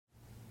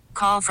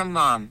call from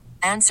mom.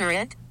 Answer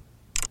it.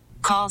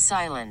 Call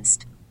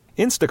silenced.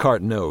 Instacart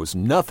knows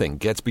nothing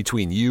gets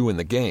between you and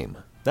the game.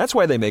 That's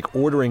why they make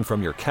ordering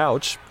from your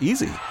couch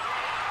easy.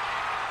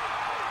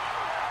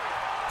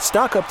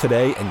 Stock up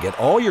today and get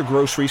all your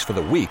groceries for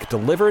the week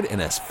delivered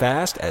in as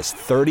fast as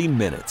 30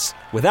 minutes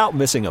without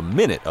missing a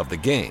minute of the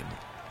game.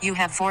 You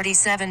have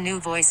 47 new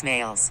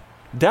voicemails.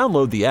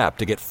 Download the app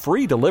to get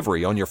free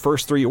delivery on your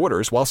first 3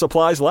 orders while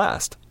supplies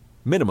last.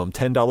 Minimum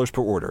 $10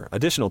 per order.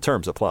 Additional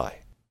terms apply.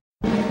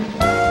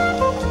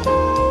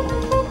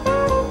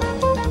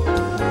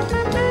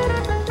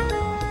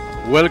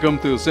 Welcome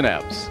to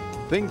Synapse,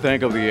 Think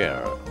Tank of the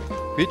Air,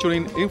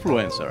 featuring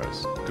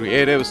influencers,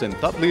 creatives, and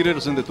thought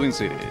leaders in the Twin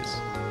Cities.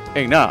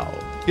 And now,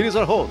 here is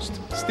our host,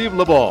 Steve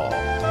LeBeau.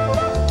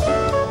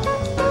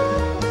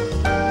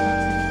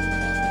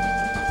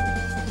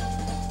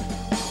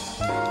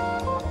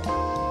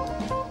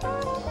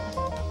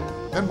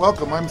 And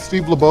welcome. I'm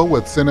Steve LeBeau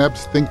with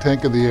Synapse Think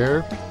Tank of the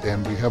Air,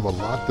 and we have a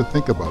lot to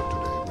think about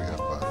today. We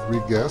have 3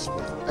 guests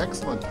with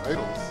excellent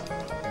titles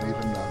and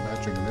even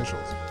matching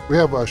initials. We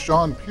have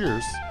Sean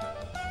Pierce,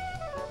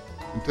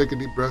 and take a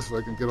deep breath so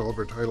I can get all of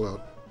her title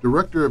out,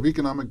 Director of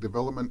Economic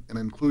Development and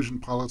Inclusion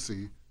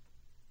Policy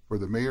for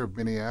the Mayor of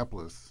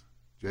Minneapolis,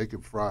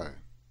 Jacob Fry.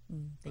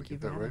 Thank you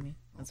for having me.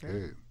 That's okay,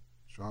 right.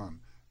 Sean.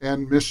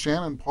 And Miss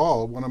Shannon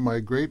Paul, one of my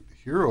great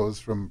heroes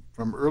from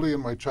early in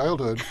my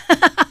childhood,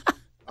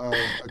 a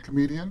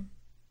comedian,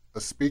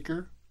 a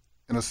speaker,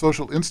 and a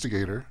social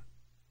instigator.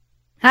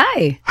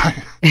 Hi.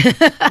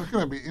 We're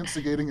going to be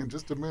instigating in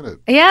just a minute.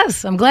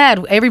 Yes, I'm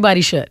glad.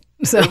 Everybody should.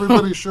 So.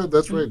 Everybody should.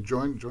 That's right.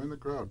 Join the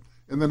crowd.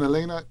 And then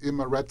Elena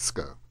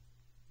Imaretska,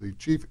 the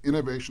Chief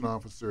Innovation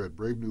Officer at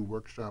Brave New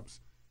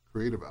Workshops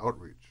Creative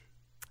Outreach.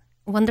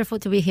 Wonderful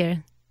to be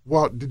here.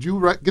 Wow. Did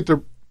you get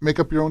to make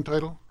up your own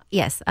title?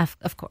 Yes,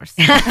 of course.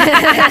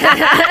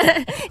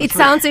 It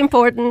sounds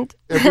important.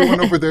 Everyone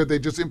over there, they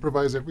just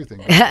improvise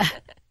everything.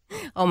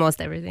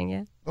 Almost everything,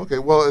 yeah. Okay,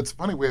 well, it's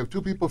funny. We have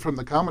 2 people from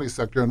the comedy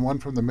sector and 1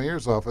 from the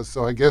mayor's office.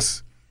 So I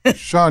guess,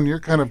 Sean, you're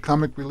kind of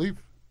comic relief.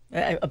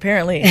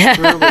 Apparently.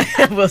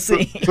 We'll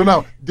see. So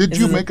now, did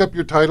you make up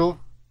your title?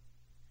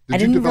 I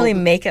didn't really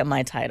make up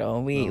my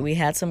title. We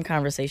had some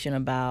conversation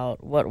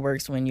about what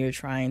works when you're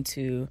trying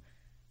to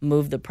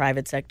move the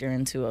private sector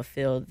into a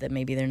field that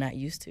maybe they're not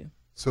used to.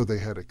 So they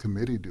had a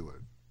committee do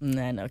it.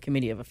 No, a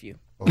committee of a few.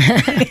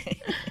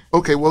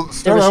 Okay, well,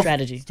 start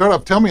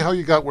off. Tell me how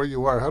you got where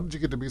you are. How did you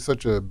get to be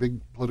such a big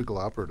political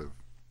operative?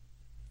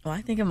 Well,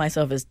 I think of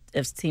myself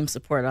as team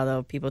support,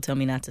 although people tell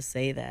me not to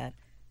say that.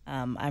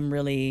 I'm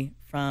really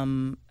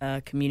from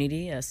a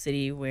community, a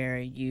city where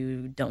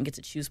you don't get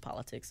to choose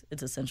politics.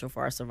 It's essential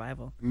for our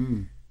survival.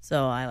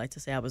 So I like to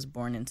say I was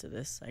born into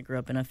this. I grew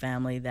up in a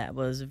family that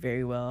was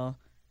very well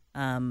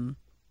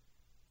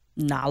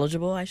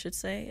knowledgeable, I should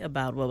say,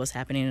 about what was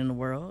happening in the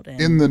world. And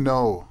in the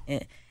know.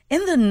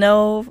 In the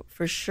know,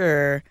 for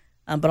sure,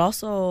 but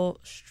also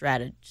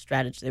strategy.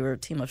 They were a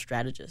team of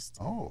strategists.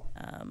 Oh.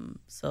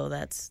 So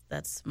that's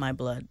my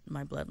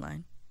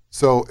bloodline.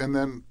 So, and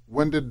then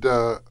when did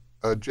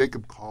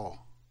Jacob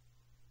call?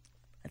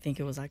 I think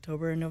it was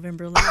October or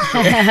November last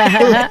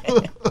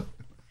year.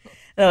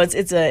 No,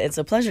 it's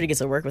a pleasure to get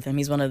to work with him.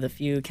 He's one of the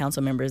few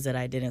council members that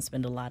I didn't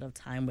spend a lot of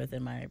time with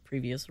in my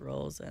previous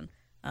roles, and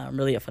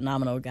really a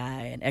phenomenal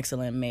guy, an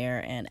excellent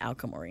mayor, and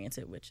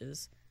outcome-oriented, which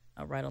is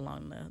right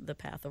along the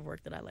path of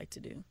work that I like to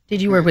do.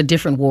 Did you work with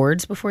different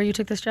wards before you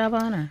took this job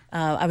on? Or?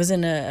 I was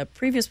in a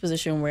previous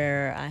position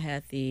where I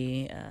had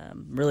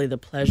really the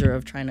pleasure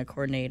of trying to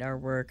coordinate our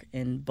work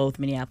in both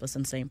Minneapolis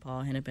and St.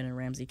 Paul, Hennepin and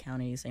Ramsey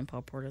County, St.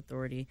 Paul Port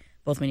Authority,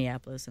 both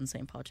Minneapolis and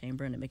St. Paul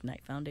Chamber, and the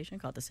McKnight Foundation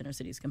called the Center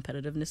Cities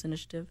Competitiveness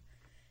Initiative.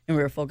 And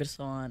we were focused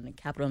on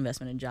capital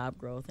investment and job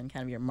growth and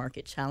kind of your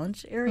market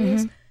challenge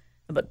areas.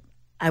 Mm-hmm. But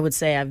I would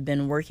say I've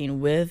been working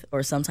with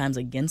or sometimes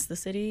against the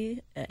city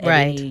at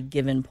any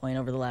given point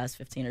over the last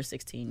 15 or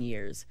 16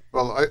 years.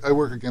 Well, I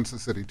work against the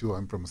city, too.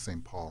 I'm from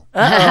St. Paul.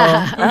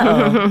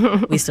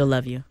 Uh-oh. We still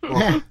love you.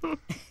 Well,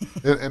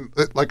 and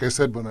like I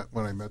said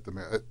when I met the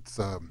mayor, it's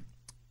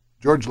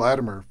George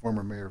Latimer,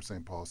 former mayor of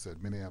St. Paul,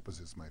 said, Minneapolis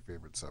is my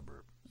favorite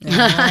suburb.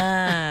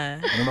 I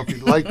don't know if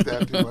you like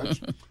that too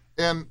much.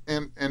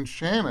 And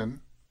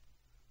Shannon,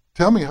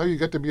 tell me how you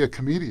got to be a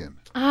comedian.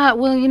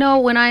 Well, you know,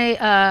 when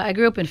I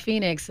grew up in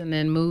Phoenix and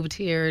then moved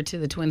here to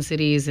the Twin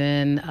Cities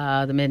in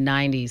the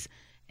mid-'90s.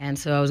 And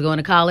so I was going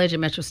to college at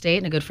Metro State,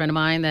 and a good friend of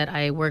mine that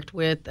I worked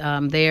with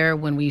there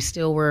when we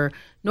still were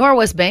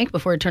Norwest Bank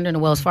before it turned into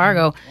Wells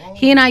Fargo.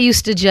 He and I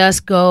used to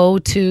just go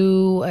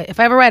to, if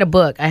I ever write a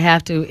book, I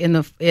have to, in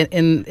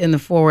the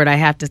forward, I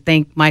have to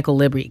thank Michael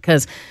Libby,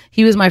 because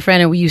he was my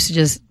friend and we used to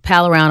just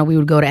pal around, and we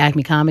would go to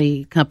Acme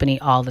Comedy Company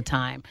all the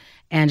time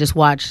and just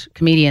watch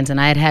comedians. And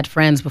I had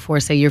friends before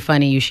say, you're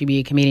funny, you should be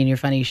a comedian, you're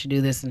funny, you should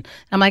do this. And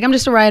I'm like, I'm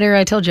just a writer,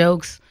 I tell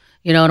jokes,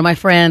 you know, to my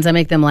friends, I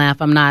make them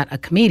laugh, I'm not a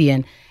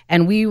comedian.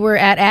 And we were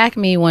at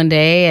Acme one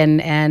day,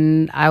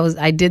 and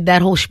I did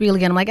that whole spiel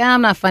again. I'm like,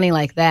 I'm not funny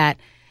like that.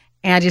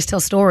 And I just tell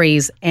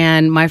stories.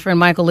 And my friend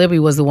Michael Libby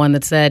was the one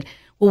that said,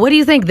 well, what do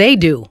you think they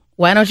do?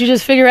 why don't you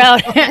just figure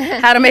out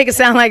how to make it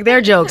sound like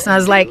their jokes? And I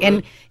was like,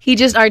 and he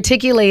just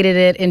articulated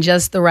it in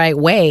just the right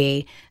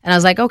way. And I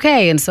was like,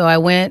 okay. And so I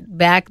went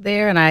back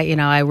there and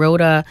I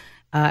wrote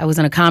I was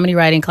in a comedy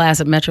writing class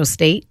at Metro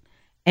State.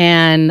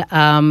 And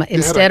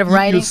instead of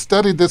writing, you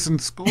studied this in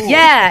school.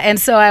 Yeah, and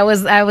so I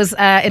was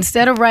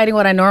instead of writing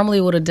what I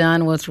normally would have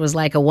done, which was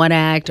like a one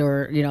act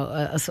or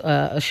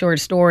a short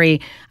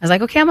story, I was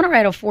like, okay, I'm going to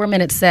write a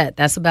 4-minute set.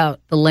 That's about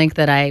the length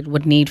that I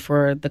would need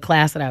for the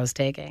class that I was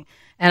taking.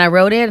 And I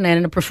wrote it, and I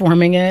ended up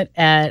performing it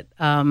at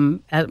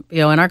in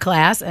our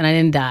class, and I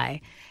didn't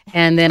die.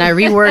 And then I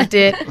reworked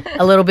it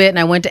a little bit, and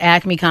I went to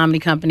Acme Comedy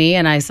Company,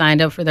 and I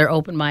signed up for their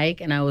open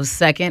mic, and I was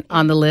second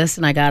on the list,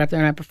 and I got up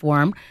there and I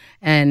performed.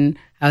 And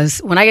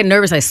when I get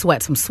nervous, I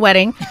sweat. So I'm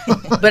sweating,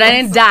 but I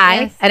didn't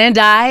die. Yes. I didn't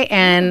die,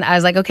 and I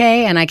was like,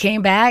 okay. And I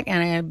came back,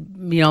 and I,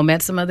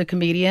 met some other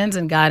comedians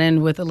and got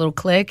in with a little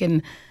clique,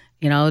 and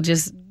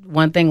just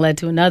one thing led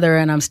to another,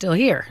 and I'm still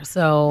here.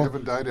 So you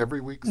haven't died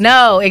every week?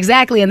 No,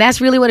 exactly, and that's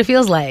really what it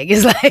feels like.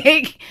 It's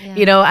like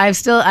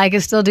I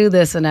can still do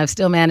this, and I've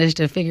still managed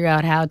to figure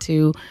out how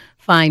to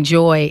find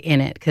joy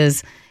in it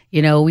because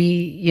in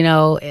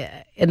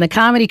the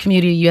comedy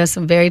community, you have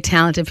some very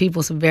talented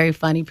people, some very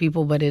funny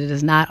people, but it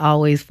is not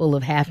always full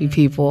of happy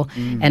people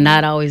and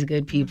not always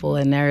good people.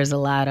 And there is a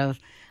lot of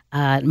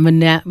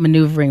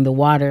maneuvering the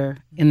water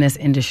in this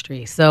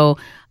industry. So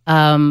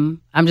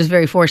I'm just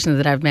very fortunate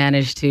that I've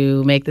managed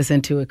to make this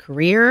into a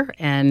career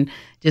and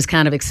just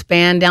kind of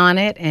expand on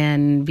it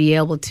and be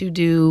able to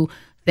do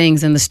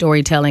things in the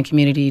storytelling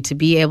community, to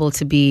be able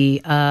to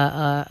be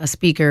a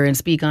speaker and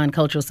speak on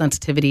cultural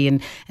sensitivity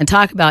and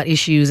talk about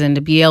issues and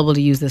to be able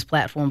to use this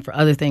platform for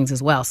other things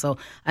as well. So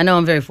I know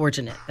I'm very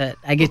fortunate that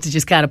I get to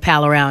just kind of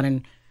pal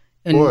around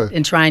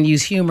and try and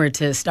use humor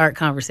to start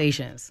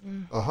conversations.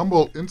 A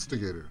humble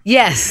instigator.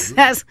 Yes.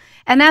 That's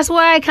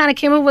why I kind of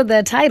came up with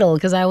that title,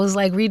 because I was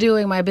like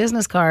redoing my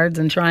business cards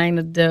and trying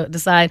to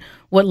decide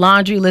what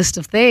laundry list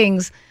of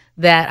things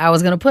that I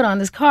was going to put on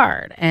this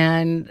card.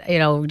 And,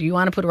 do you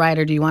want to put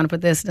writer? Do you want to put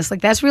this? And it's like,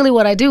 that's really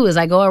what I do is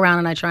I go around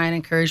and I try and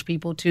encourage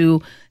people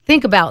to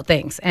think about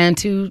things and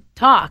to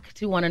talk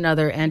to one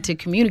another and to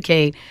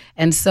communicate.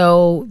 And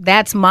so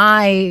that's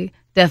my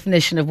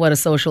definition of what a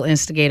social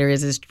instigator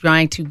is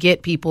trying to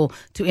get people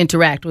to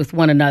interact with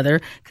one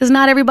another, because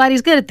not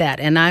everybody's good at that.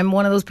 And I'm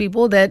one of those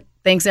people that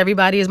thinks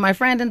everybody is my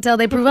friend until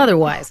they prove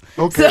otherwise.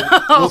 Okay,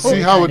 we'll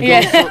see how it goes.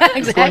 Exactly.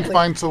 It's going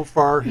fine so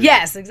far. Here.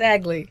 Yes,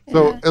 exactly.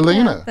 So,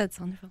 Elena, that's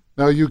wonderful.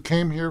 Now you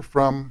came here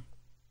from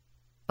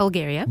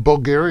Bulgaria,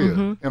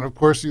 and of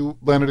course you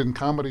landed in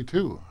comedy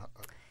too.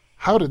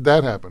 How did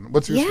that happen?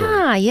 What's your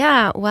story?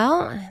 Yeah.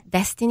 Well,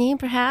 destiny,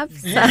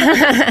 perhaps.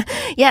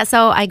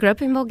 So I grew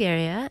up in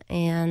Bulgaria,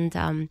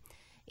 and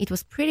it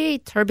was pretty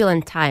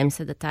turbulent times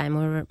at the time.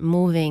 We were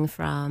moving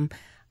from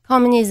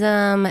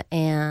communism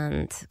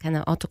and kind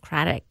of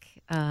autocratic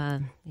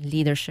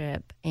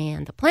leadership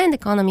and a planned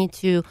economy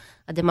to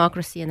a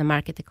democracy and a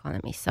market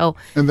economy. So,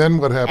 and then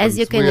what happens? As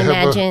you can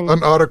imagine,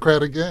 an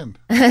autocrat again.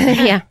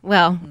 Maybe.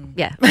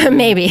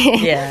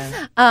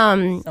 Yeah.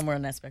 Somewhere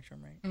on that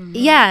spectrum, right? Mm-hmm.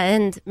 Yeah,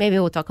 and maybe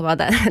we'll talk about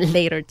that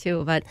later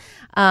too. But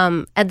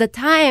at the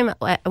time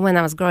when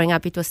I was growing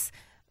up, it was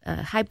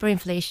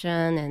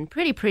hyperinflation and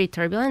pretty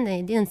turbulent. And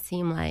it didn't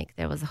seem like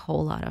there was a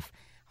whole lot of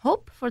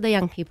hope for the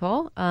young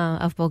people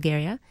of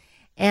Bulgaria.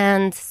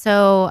 And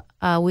so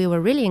we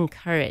were really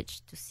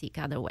encouraged to seek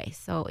other ways.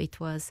 So it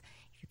was,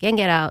 if you can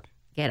get out,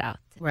 get out.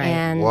 Right.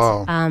 And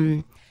wow.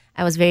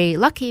 I was very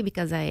lucky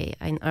because I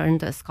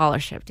earned a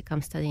scholarship to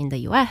come study in the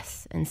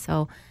U.S. And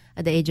so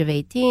at the age of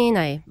 18,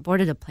 I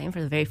boarded a plane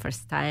for the very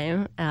first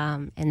time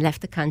and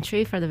left the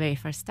country for the very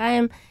first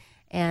time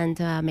and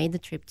made the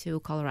trip to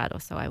Colorado.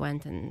 So I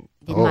went and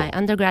did my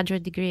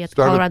undergraduate degree at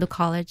Colorado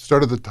College.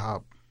 Start at the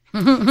top.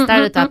 Start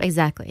at the top,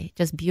 exactly.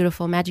 Just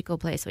beautiful, magical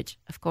place, which,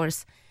 of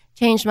course,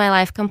 changed my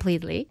life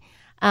completely.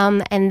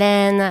 And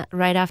then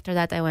right after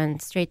that, I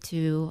went straight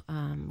to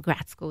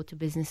grad school, to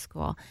business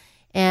school.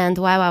 And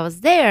while I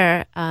was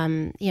there,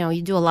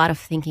 you do a lot of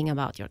thinking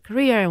about your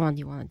career and what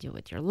you want to do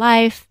with your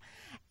life.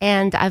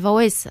 And I've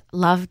always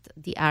loved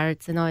the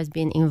arts and always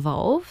been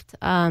involved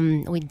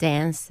with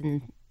dance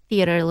and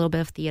theater, a little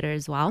bit of theater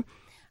as well.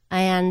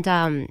 And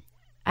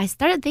I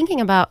started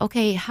thinking about,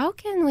 okay, how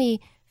can we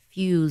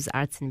fuse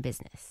arts and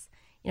business?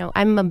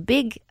 I'm a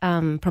big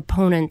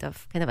proponent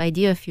of kind of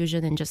idea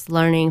fusion and just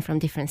learning from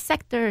different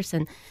sectors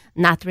and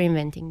not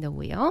reinventing the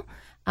wheel.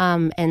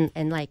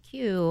 And like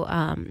you,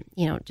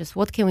 just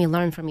what can we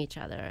learn from each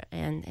other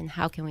and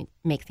how can we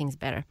make things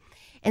better?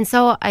 And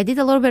so I did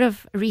a little bit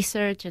of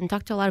research and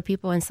talked to a lot of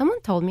people, and someone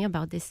told me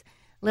about this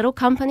little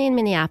company in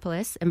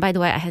Minneapolis. And by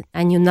the way,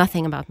 I knew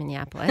nothing about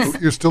Minneapolis.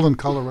 You're still in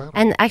Colorado?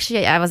 And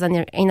actually, I was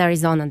in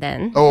Arizona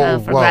then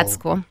for grad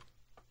school.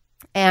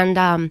 And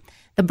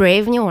the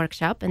Brave New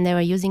Workshop, and they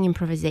were using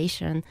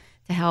improvisation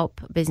to help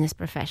business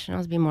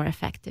professionals be more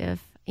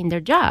effective in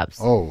their jobs.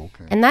 Oh,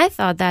 okay. And I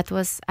thought that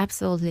was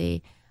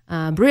absolutely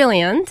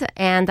brilliant,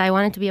 and I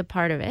wanted to be a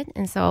part of it.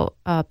 And so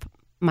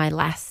my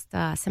last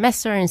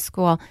semester in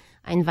school,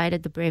 I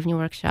invited the Brave New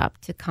Workshop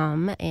to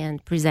come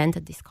and present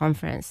at this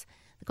conference.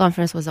 The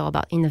conference was all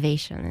about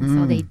innovation, and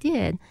so they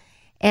did.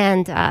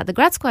 And the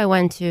grad school I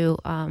went to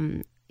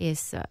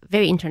is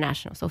very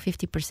international, so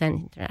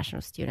 50%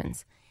 international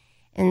students.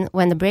 And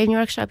when the Brave New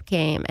Workshop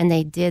came and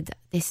they did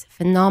this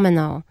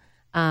phenomenal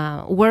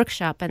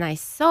workshop, and I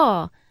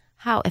saw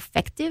how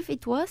effective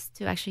it was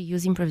to actually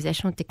use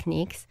improvisational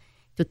techniques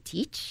to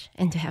teach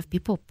and to have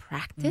people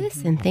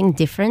practice and think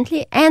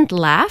differently and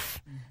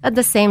laugh at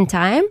the same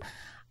time,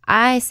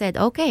 I said,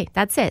 okay,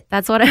 that's it.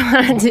 That's what I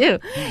want to do.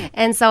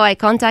 And so I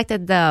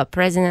contacted the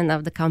president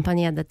of the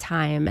company at the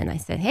time, and I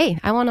said, hey,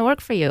 I want to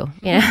work for you.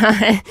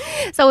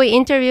 So we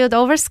interviewed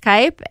over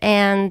Skype,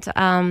 and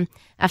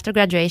after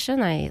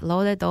graduation, I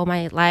loaded all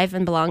my life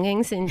and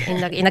belongings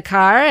in a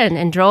car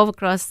and drove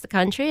across the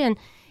country,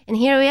 and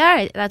here we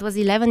are. That was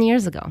 11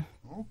 years ago.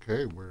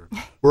 Okay,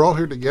 we're all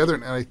here together,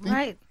 and I think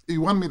Right.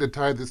 you wanted me to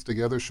tie this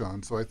together,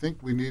 Sean. So I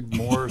think we need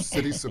more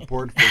city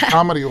support for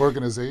comedy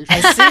organizations.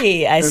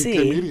 I and see.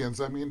 comedians.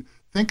 I mean,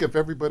 think if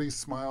everybody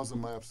smiles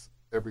and laughs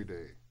every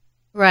day.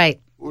 Right.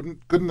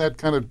 Couldn't that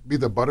kind of be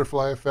the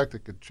butterfly effect?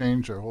 It could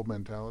change our whole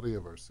mentality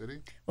of our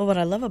city. Well, what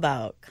I love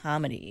about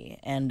comedy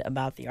and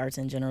about the arts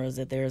in general is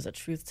that there is a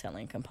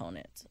truth-telling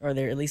component, or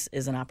there at least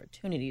is an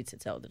opportunity to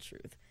tell the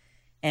truth.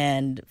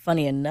 And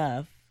funny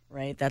enough,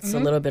 right, that's a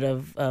little bit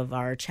of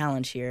our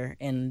challenge here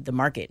in the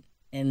market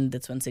in the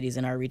Twin Cities,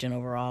 in our region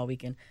overall.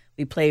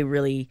 We play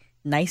really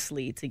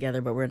nicely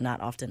together, but we're not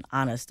often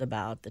honest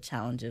about the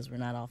challenges. We're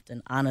not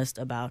often honest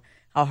about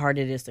how hard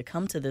it is to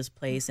come to this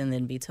place and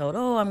then be told,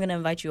 oh, I'm going to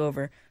invite you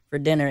over for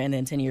dinner, and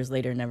then 10 years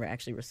later never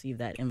actually receive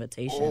that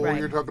invitation. Oh,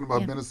 you're talking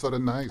about Minnesota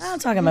Nice. I'm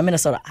talking about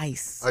Minnesota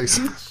Ice.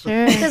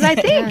 Sure. Because I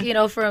think, and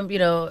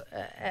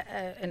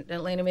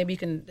Elena, maybe you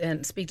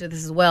can speak to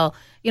this as well.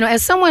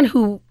 As someone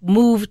who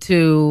moved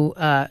to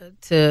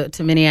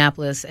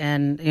Minneapolis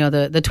and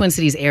the Twin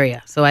Cities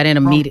area, so I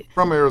didn't meet it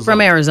from Arizona.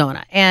 From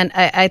Arizona, and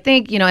I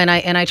think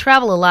and I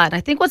travel a lot. And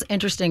I think what's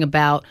interesting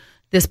about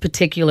this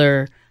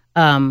particular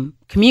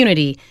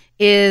community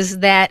is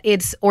that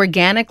it's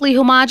organically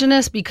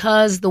homogenous,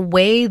 because the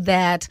way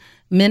that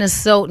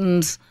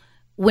Minnesotans,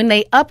 when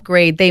they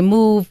upgrade, they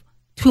move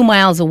 2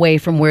 miles away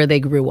from where they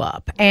grew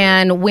up.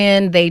 And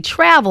when they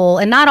travel,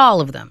 and not all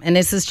of them, and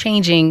this is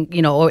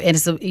changing, or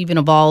it's even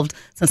evolved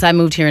since I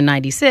moved here in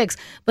 '96,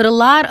 but a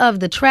lot of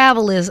the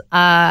travel is,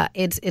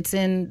 it's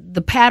in,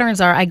 the patterns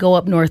are, I go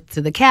up north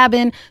to the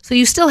cabin, so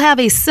you still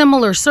have a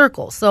similar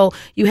circle. So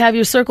you have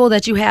your circle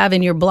that you have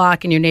in your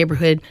block, in your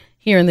neighborhood,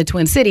 here in the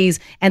Twin Cities,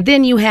 and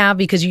then you have,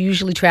 because you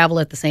usually travel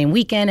at the same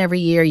weekend every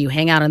year, you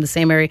hang out in the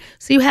same area,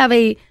 so you have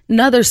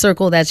another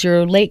circle that's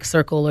your lake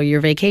circle or your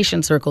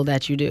vacation circle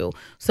that you do.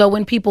 So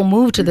when people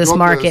move to this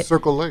market,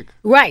 Circle Lake,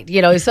 right?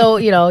 So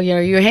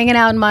you're hanging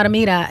out in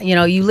Matamita.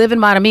 You live in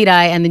Matamita,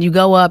 and then you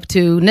go up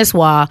to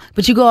Nisswa,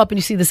 but you go up and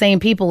you see the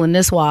same people in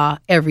Nisswa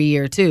every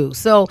year too.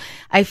 So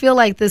I feel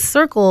like this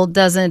circle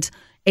doesn't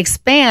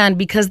expand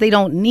because they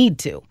don't need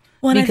to.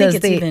 Well, and I because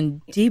think it's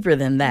even deeper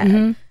than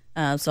that.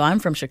 So I'm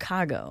from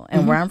Chicago,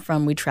 and where I'm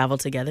from, we travel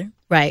together.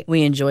 Right.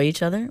 We enjoy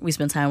each other. We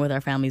spend time with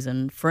our families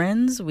and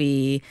friends.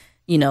 We,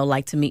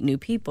 like to meet new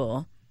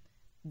people.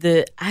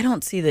 I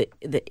don't see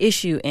the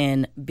issue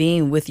in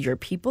being with your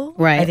people.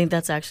 Right. I think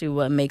that's actually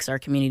what makes our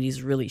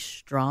communities really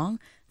strong.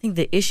 I think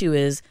the issue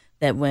is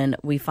that when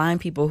we find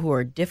people who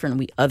are different,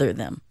 we other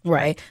them.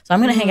 Right. So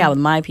I'm going to hang out with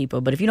my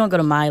people, but if you don't go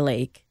to my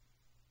lake,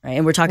 right,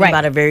 and we're talking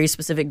about a very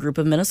specific group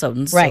of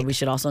Minnesotans, so we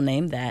should also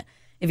name that.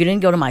 If you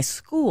didn't go to my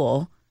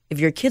school, if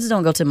your kids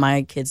don't go to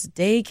my kids'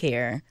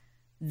 daycare,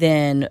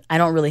 then I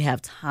don't really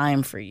have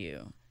time for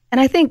you.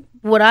 And I think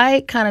what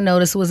I kind of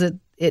noticed was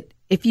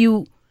if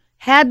you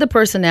had the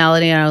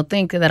personality, and I don't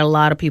think that a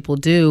lot of people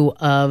do,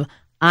 of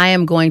I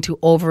am going to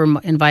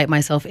invite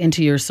myself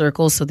into your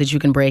circle so that you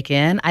can break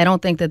in. I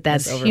don't think that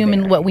that's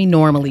human, what we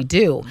normally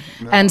do.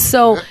 No, and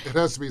so it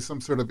has to be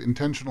some sort of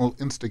intentional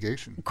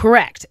instigation.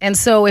 Correct. And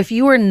so if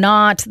you are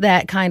not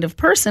that kind of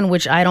person,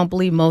 which I don't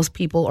believe most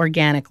people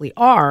organically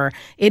are,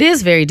 it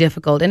is very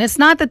difficult. And it's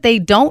not that they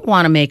don't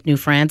want to make new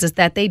friends, it's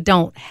that they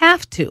don't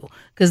have to,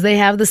 because they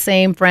have the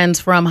same friends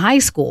from high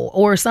school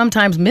or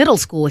sometimes middle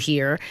school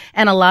here.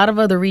 And a lot of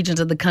other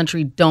regions of the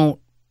country don't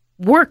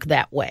work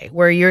that way,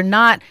 where you're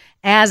not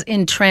as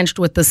entrenched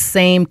with the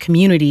same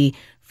community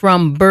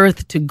from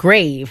birth to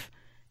grave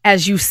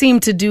as you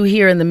seem to do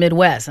here in the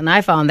Midwest. And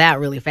I found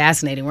that really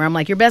fascinating, where I'm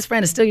like, your best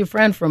friend is still your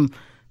friend from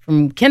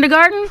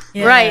kindergarten?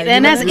 Yeah, right.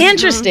 And that's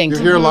interesting. You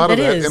hear a lot of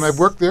It that, is. and I've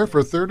worked there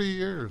for 30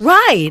 years.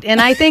 Right.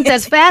 And I think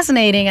that's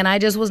fascinating. And I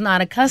just was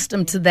not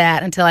accustomed to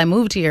that until I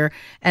moved here.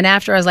 And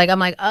after I'm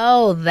like,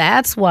 oh,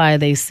 that's why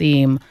they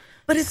seem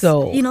But it's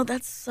so.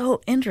 that's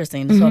so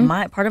interesting. So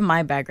part of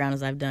my background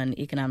is I've done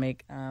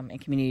economic and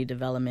community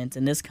development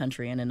in this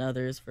country and in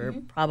others for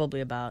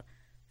probably about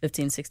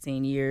 15,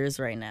 16 years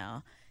right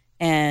now.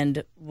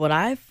 And what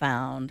I've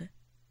found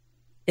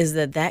is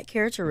that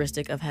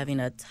characteristic of having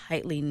a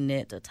tightly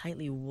knit, a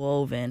tightly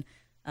woven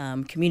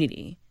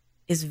community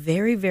is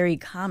very, very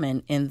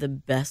common in the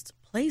best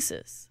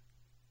places.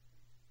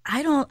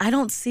 I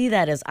don't see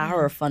that as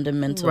our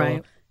fundamental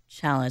Right.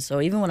 challenge.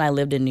 So even when I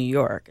lived in New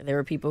York, there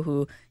were people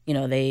who,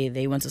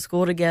 they went to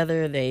school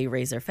together, they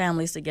raised their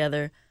families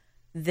together,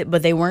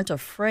 but they weren't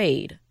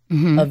afraid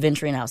of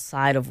venturing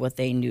outside of what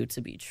they knew to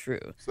be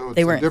true. So it's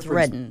They a weren't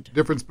threatened.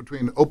 difference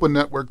between open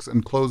networks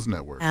and closed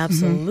networks.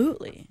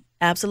 Absolutely.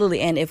 Absolutely.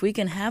 And if we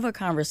can have a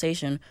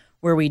conversation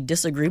where we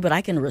disagree, but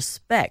I can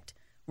respect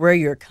where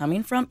you're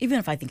coming from, even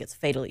if I think it's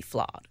fatally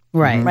flawed.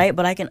 Right. Right.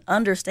 But I can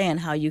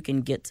understand how you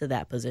can get to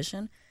that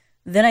position.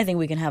 Then I think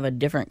we can have a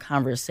different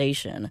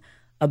conversation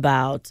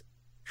about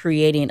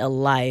creating a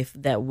life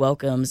that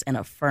welcomes and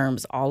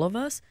affirms all of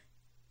us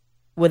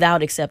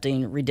without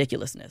accepting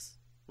ridiculousness.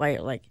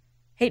 Right? Like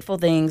hateful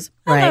things.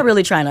 I'm Right. not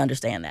really trying to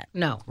understand that.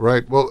 No.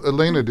 Right. Well,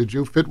 Elena, did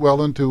you fit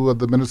well into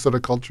the Minnesota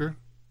culture?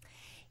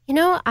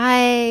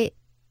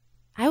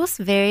 I was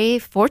very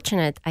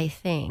fortunate, I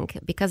think,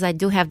 because I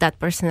do have that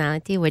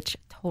personality, which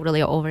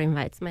totally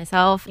over-invites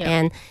myself,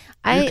 and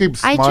You keep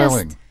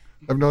smiling.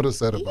 I've noticed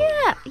that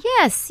about you.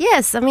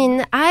 Yes. I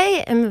mean,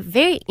 I am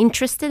very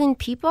interested in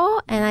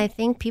people, and I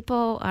think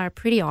people are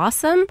pretty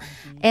awesome.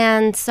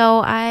 And so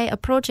I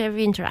approach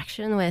every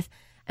interaction with,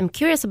 I'm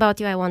curious about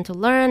you, I want to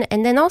learn.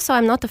 And then also,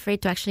 I'm not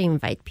afraid to actually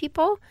invite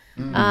people.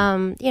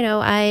 I'm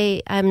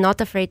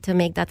not afraid to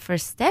make that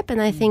first step.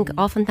 And I think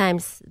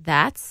oftentimes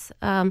that's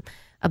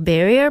a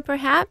barrier,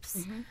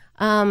 perhaps.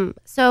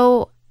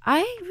 So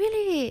I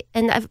really,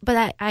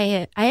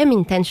 I am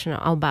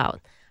intentional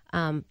about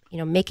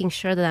making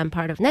sure that I'm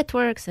part of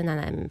networks and that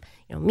I'm,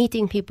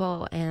 meeting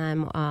people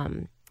and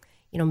I'm,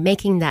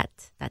 making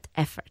that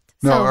effort.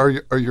 Now, So,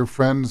 are your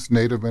friends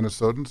native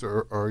Minnesotans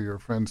or are your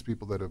friends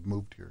people that have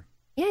moved here?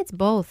 yeah, it's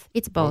both.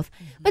 It's both.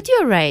 But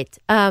you're right.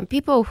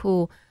 People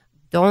who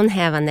don't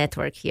have a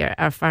network here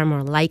are far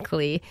more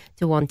likely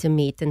to want to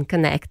meet and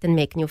connect and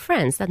make new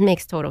friends. That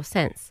makes total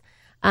sense.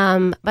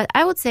 But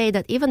I would say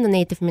that even the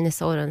native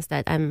Minnesotans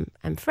that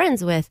I'm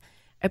friends with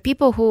are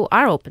people who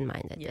are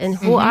open-minded and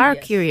who are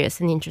curious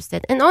and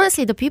interested. And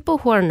honestly, the people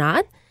who are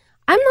not,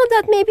 I'm not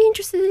that maybe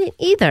interested in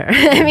either.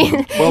 I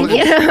mean, Well,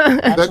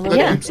 that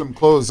Yeah. keeps them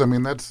close. I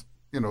mean, that's,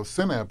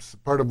 Synapse,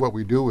 part of what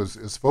we do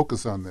is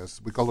focus on this.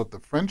 We call it the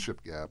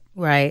friendship gap.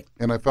 Right.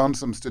 And I found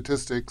some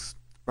statistics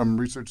from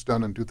research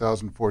done in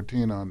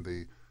 2014 on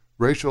the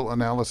racial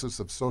analysis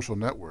of social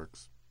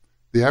networks.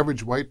 The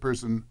average white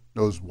person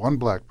knows one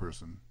black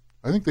person.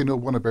 I think they know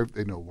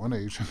they know one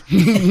Asian,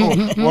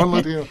 one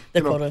Latino,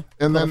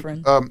 and then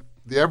friend.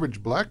 the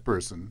average black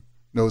person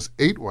knows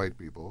 8 white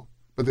people,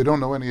 but they don't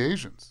know any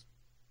Asians.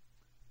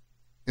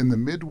 In the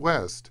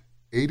Midwest,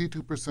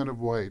 82% of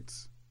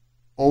whites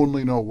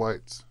only know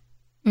whites.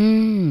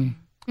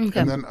 Okay.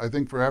 And then I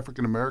think for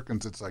African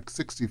Americans, it's like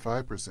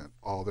 65%.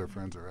 All their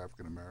friends are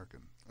African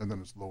American. And then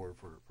it's lower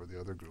for the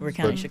other groups. We're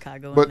counting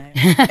Chicago but- in there.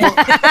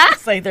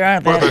 It's like there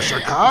aren't For the that.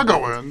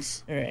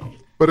 Chicagoans. Right.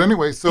 But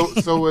anyway, so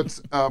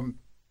it's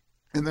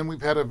and then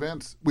we've had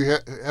events. We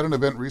had an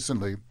event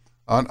recently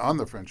on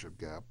the friendship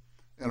gap,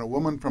 and a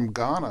woman from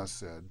Ghana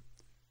said,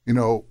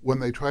 when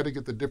they try to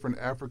get the different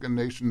African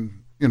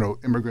nation,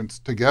 immigrants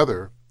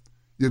together,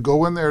 you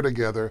go in there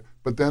together,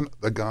 but then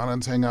the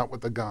Ghanans hang out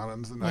with the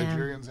Ghanans, the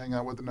Nigerians hang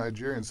out with the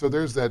Nigerians. So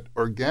there's that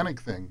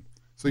organic thing.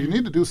 So you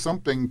need to do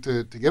something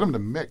to get them to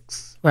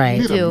mix. Right.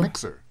 You need You a do.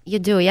 mixer. You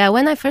do, yeah.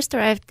 When I first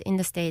arrived in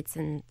the States,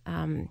 and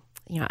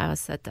I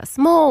was at a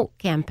small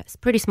campus,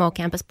 pretty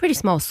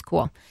small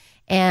school,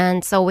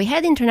 and so we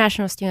had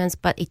international students,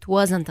 but it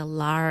wasn't a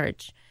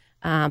large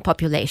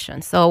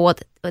population. So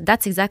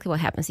that's exactly what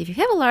happens. If you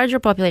have a larger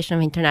population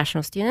of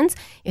international students,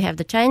 you have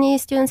the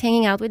Chinese students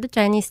hanging out with the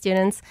Chinese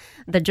students,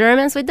 the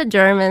Germans with the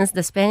Germans,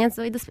 the Spaniards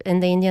with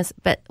and the Indians.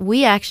 But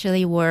we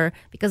actually were,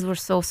 because we're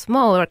so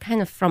small, we're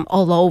kind of from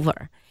all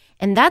over.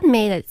 And that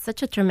made it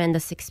such a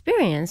tremendous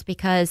experience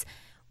because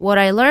what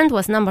I learned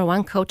was, number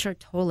one, culture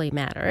totally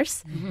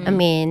matters. I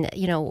mean,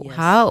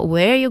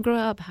 where you grew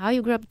up, how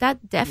you grew up,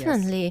 that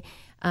definitely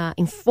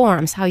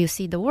informs how you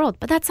see the world.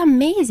 But that's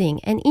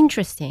amazing and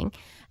interesting,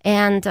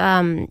 and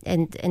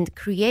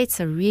creates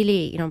a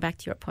really, back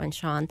to your point,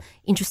 Sean,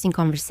 interesting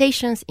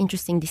conversations,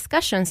 interesting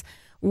discussions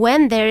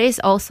when there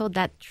is also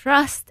that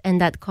trust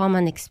and that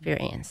common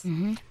experience.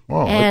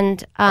 Wow.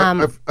 And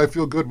I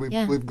feel good.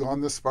 yeah. We've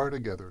gone this far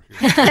together here.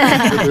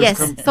 yes,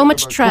 so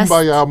much trust.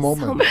 Kumbaya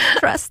moment. So much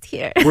trust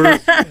here.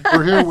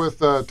 We're here with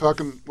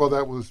talking. Well,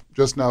 that was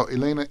just now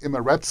Elena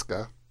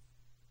Imeretska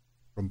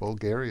from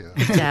Bulgaria.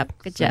 Good job,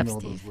 Saying all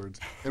those words.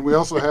 And we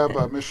also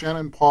have Miss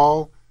Shannon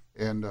Paul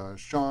and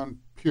Sean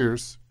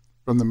Pierce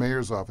from the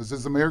mayor's office.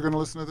 Is the mayor going to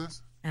listen to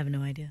this? I have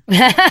no idea.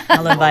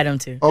 I'll invite him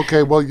to.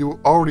 Okay. Well, you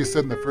already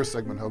said in the first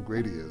segment how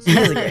great he is.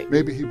 Really great.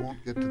 Maybe he won't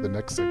get to the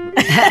next segment.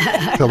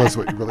 Tell us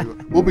what you really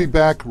want. We'll be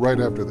back right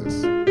after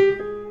this.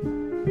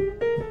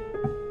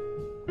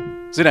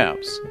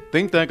 Synapse,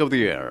 Think Tank of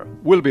the Air.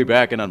 We'll be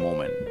back in a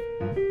moment.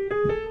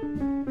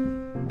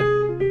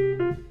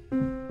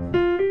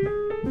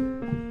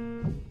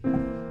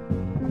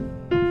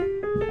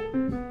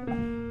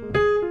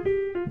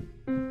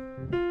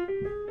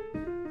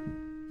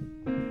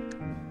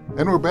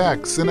 And we're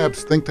back,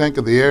 Synapse Think Tank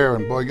of the Air.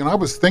 And boy, I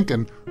was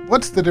thinking,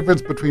 What's the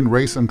difference between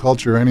race and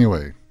culture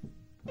anyway?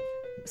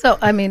 So,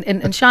 I mean,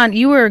 and Sean,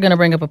 you were going to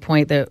bring up a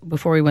point that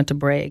before we went to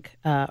break,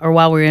 or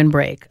while we were in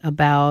break,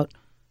 about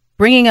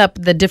bringing up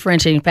the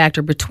differentiating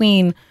factor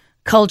between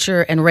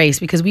culture and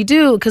race, because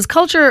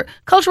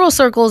cultural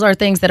circles are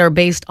things that are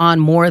based on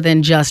more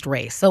than just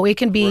race. So it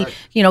can be,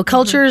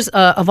 cultures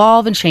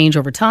evolve and change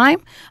over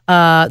time.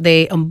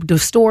 They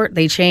distort,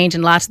 they change,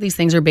 and lots of these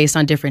things are based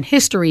on different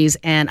histories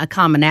and a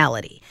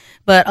commonality.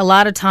 But a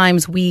lot of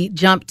times we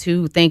jump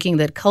to thinking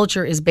that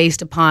culture is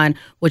based upon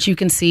what you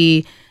can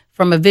see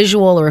from a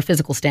visual or a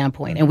physical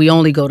standpoint, and we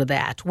only go to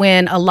that,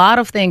 when a lot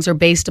of things are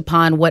based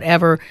upon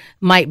whatever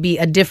might be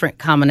a different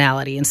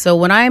commonality. And so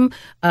when I'm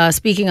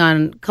speaking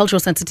on cultural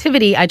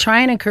sensitivity, I try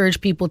and encourage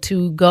people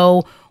to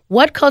go,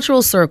 what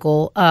cultural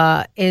circle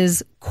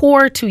is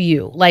core to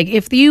you? Like,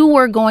 if you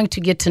were going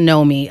to get to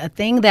know me, a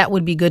thing that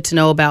would be good to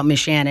know about Miss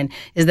Shannon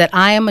is that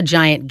I am a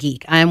giant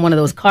geek. I am one of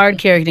those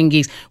card-carrying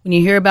geeks. When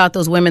you hear about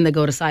those women that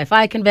go to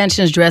sci-fi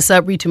conventions, dress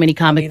up, read too many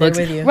comic books,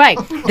 right?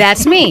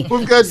 That's me.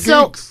 We've got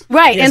geeks.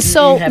 Right, yes, and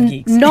so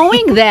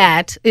knowing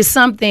that is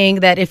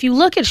something that if you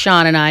look at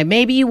Sean and I,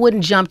 maybe you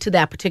wouldn't jump to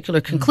that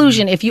particular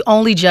conclusion if you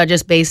only judge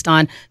us based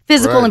on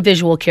physical and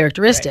visual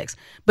characteristics.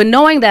 Right. But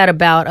knowing that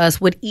about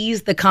us would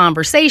ease the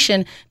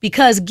conversation,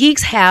 because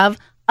geeks have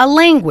a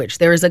language.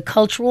 There is a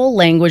cultural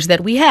language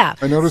that we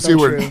have. I notice you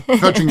were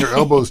touching your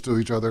elbows to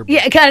each other.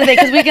 Yeah, kind of thing,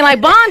 because we can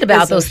bond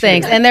about those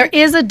things. And there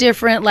is a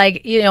different,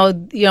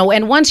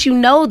 and once you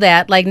know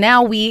that,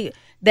 now we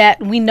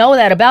know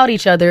that about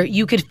each other,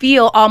 you could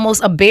feel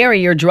almost a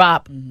barrier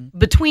drop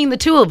between the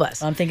two of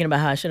us. Well, I'm thinking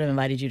about how I should have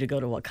invited you to go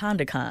to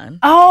WakandaCon.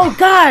 Oh,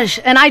 gosh.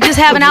 And I just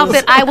have an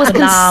outfit. I was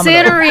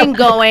considering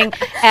going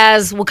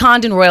as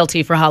Wakandan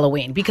royalty for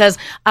Halloween, because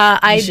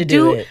I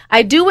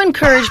do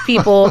encourage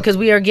people, because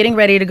we are getting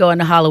ready to go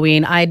into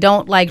Halloween. I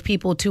don't like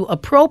people to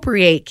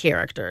appropriate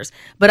characters,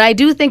 but I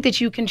do think that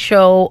you can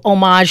show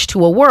homage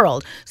to a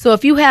world. So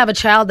if you have a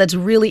child that's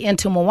really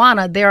into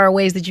Moana, there are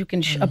ways that you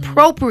can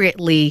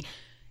appropriately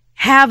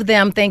have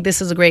them think this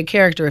is a great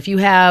character. If you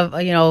have,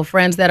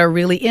 friends that are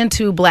really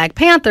into Black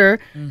Panther,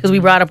 because we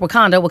brought up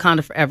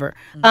Wakanda forever.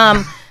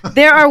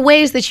 There are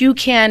ways that you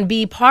can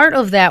be part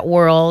of that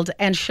world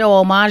and show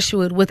homage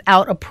to it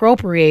without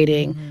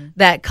appropriating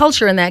that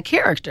culture and that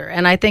character.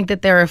 And I think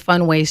that there are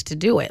fun ways to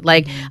do it.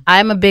 Like,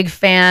 I'm a big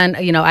fan,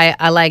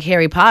 I like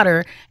Harry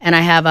Potter, and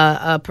I have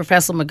a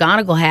Professor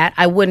McGonagall hat.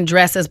 I wouldn't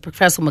dress as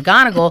Professor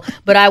McGonagall,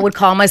 but I would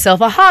call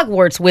myself a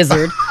Hogwarts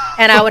wizard,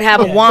 and I would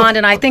have a wand.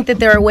 And I think that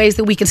there are ways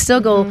that we can still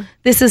go,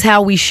 this is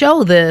how we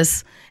show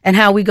this, and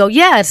how we go,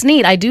 yeah, it's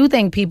neat. I do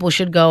think people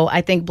should go.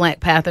 I think Black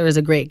Panther is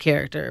a great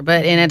character,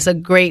 and it's a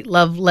great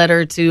love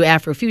letter to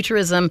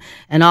Afrofuturism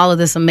and all of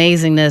this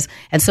amazingness.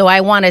 And so I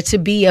want it to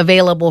be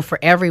available for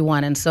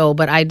everyone. And so,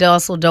 but I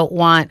also don't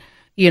want,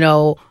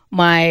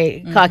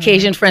 my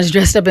Caucasian friends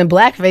dressed up in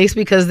blackface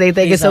because they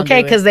think it's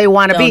okay because they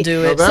want to be.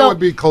 No, that would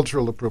be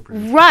cultural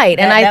appropriation. Right.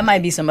 And that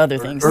might be some other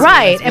things.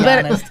 Right.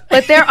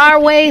 But there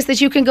are ways that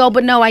you can go,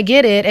 but no, I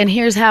get it. And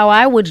here's how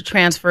I would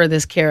transfer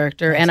this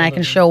character, and I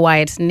can show why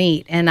it's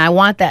neat. And I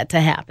want that to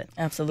happen.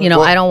 Absolutely.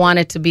 I don't want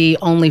it to be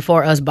only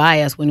for us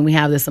by us when we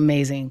have this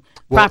amazing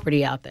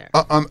property out there.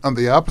 On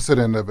the opposite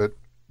end of it,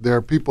 there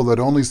are people that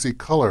only see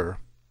color,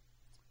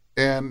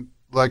 and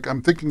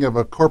I'm thinking of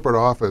a corporate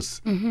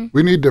office.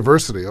 We need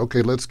diversity.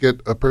 Okay, let's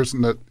get a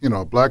person that,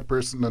 a Black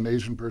person, an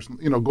Asian person,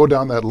 go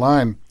down that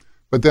line.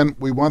 But then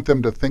we want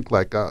them to think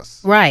like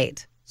us.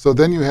 Right. So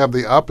then you have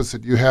the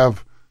opposite. You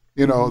have,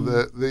 you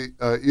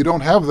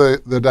don't have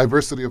the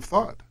diversity of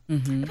thought.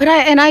 But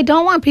I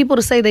don't want people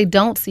to say they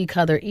don't see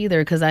color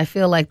either, because I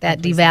feel like that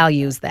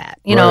devalues that,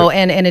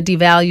 and it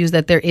devalues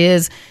that there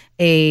is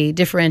a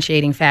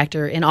differentiating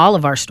factor in all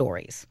of our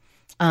stories.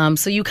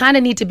 So you kind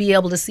of need to be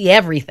able to see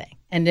everything,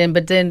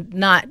 but then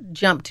not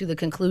jump to the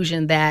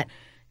conclusion that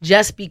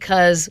just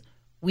because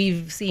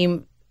we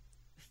seem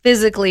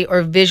physically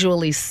or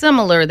visually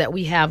similar that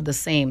we have the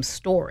same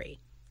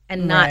story,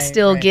 and not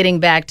still getting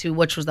back to,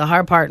 which was the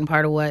hard part and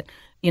part of what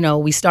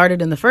we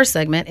started in the first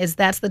segment, is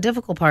that's the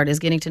difficult part, is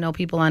getting to know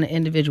people on an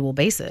individual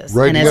basis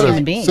and as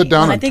human beings. Sit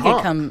down and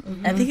talk.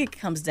 I think it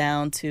comes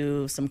down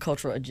to some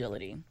cultural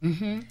agility,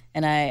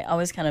 and I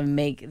always kind of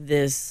make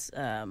this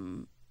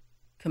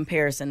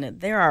comparison that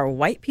there are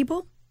white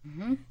people,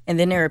 and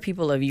then there are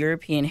people of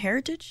European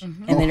heritage,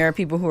 and then there are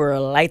people who are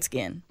light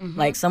skinned,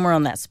 like somewhere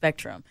on that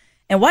spectrum.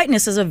 And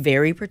whiteness is a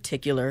very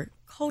particular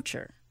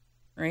culture,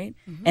 right?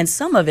 And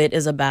some of it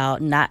is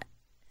about not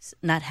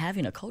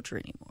having a culture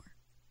anymore,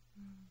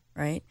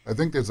 right? I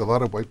think there's a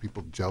lot of white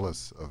people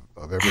jealous of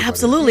everybody.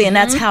 Absolutely, and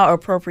that's how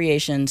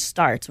appropriation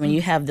starts, when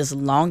you have this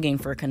longing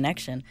for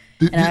connection.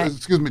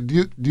 Excuse me,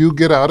 do you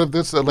get out of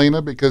this,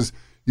 Elena? Because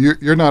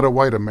you're not a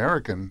white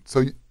American,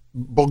 so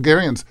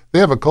Bulgarians, they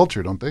have a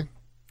culture, don't they?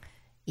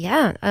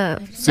 Yeah,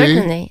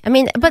 certainly. I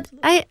mean, but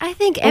I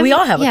think we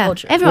all have a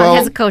culture. Everyone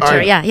has a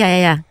culture.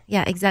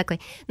 Yeah,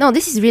 exactly. No,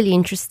 this is really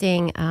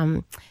interesting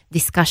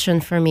discussion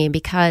for me,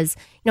 because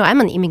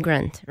I'm an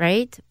immigrant,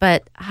 right?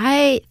 But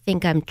I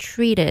think I'm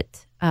treated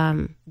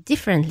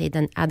differently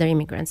than other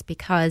immigrants,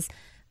 because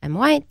I'm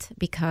white,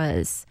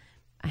 because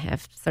I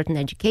have certain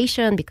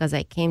education, because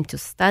I came to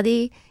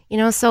study,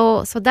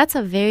 so that's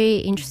a very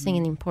interesting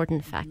and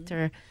important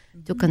factor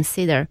to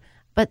consider.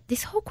 But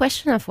this whole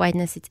question of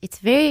whiteness, it's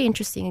very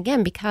interesting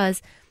again,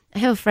 because I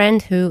have a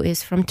friend who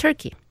is from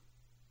Turkey.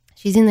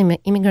 She's an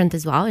immigrant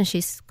as well, and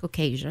she's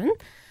Caucasian,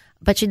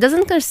 but she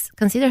doesn't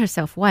consider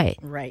herself white.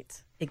 Right.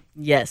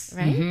 Yes.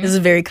 Right? This is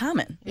very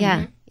common.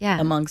 Yeah.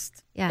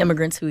 Amongst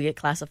immigrants who get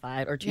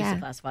classified or choose to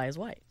classify as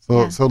white.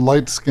 So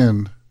light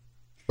skinned,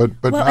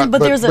 but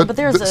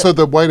there's so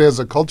the white has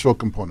a cultural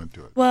component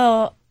to it.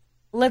 Well,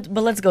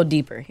 let's go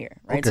deeper here,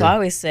 right? Okay. So I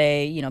always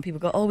say, people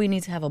go, "Oh, we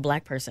need to have a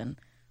black person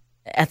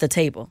at the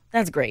table."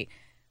 That's great.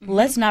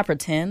 Let's not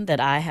pretend that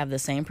I have the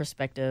same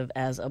perspective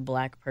as a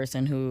black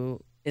person who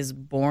is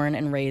born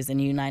and raised in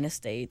the United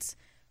States,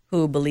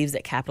 who believes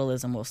that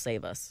capitalism will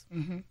save us.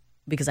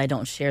 Because I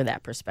don't share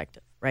that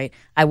perspective, right?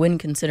 I wouldn't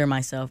consider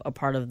myself a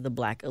part of the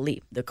black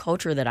elite. The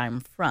culture that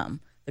I'm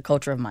from, the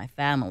culture of my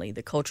family,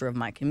 the culture of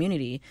my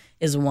community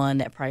is one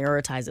that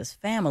prioritizes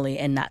family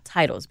and not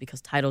titles,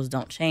 because titles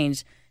don't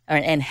change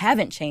and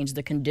haven't changed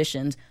the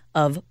conditions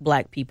of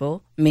black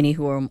people, many of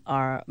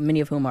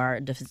whom are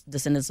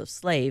descendants of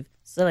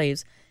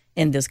slaves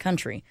in this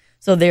country.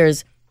 So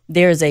there's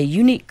a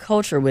unique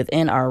culture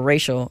within our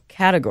racial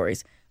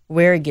categories.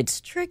 Where it gets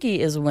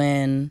tricky is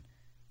when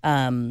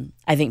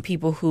I think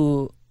people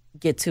who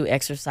get to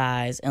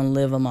exercise and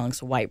live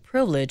amongst white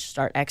privilege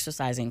start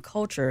exercising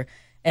culture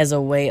as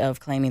a way of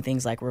claiming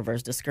things like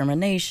reverse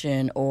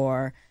discrimination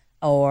or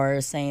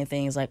saying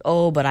things like,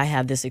 "Oh, but I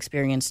have this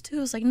experience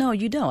too." It's like, no,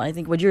 you don't. I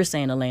think what you're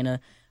saying, Elena,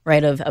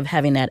 right, of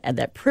having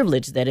that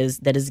privilege that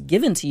is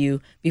given to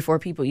you before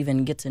people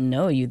even get to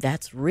know you,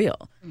 that's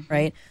real,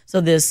 right?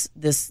 So this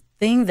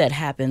thing that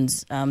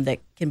happens that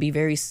can be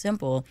very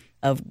simple,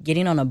 of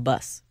getting on a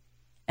bus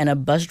and a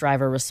bus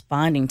driver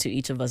responding to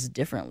each of us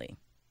differently.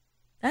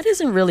 That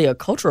isn't really a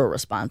cultural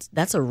response.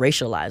 That's a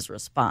racialized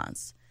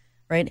response,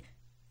 right?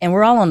 And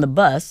we're all on the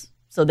bus,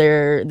 so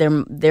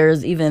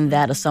there's even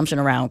that assumption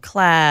around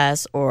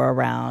class or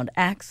around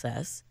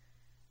access.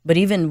 But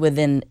even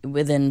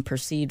within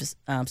perceived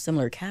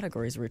similar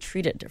categories, we're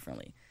treated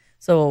differently.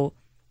 So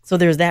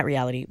there's that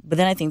reality. But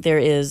then I think there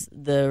is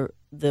the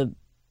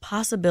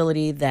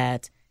possibility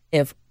that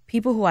if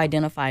people who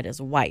identified as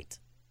white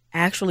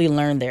actually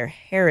learn their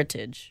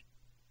heritage,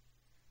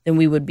 then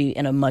we would be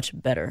in a much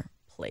better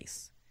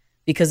place,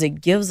 because it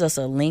gives us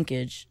a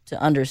linkage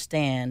to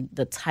understand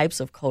the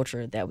types of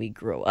culture that we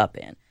grow up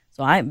in.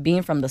 So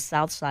being from the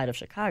south side of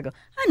Chicago,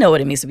 I know what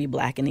it means to be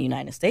black in the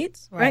United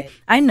States, right?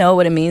 I know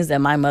what it means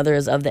that my mother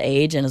is of the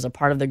age and is a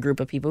part of the group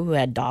of people who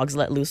had dogs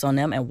let loose on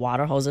them and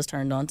water hoses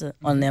turned on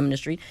them in the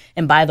street.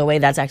 And by the way,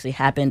 that's actually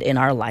happened in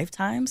our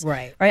lifetimes,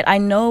 right? I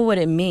know what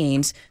it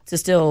means to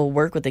still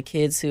work with the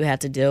kids who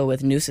had to deal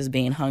with nooses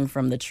being hung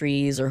from the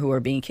trees, or who are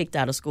being kicked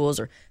out of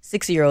schools, or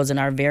 6-year-olds in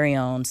our very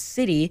own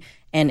city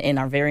and in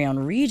our very own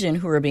region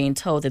who are being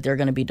told that they're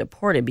going to be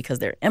deported because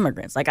they're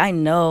immigrants. Like, I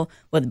know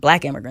with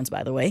black immigrants,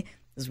 by the way,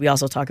 because we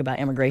also talk about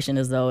immigration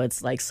as though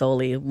it's like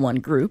solely one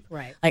group.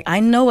 Right. Like, I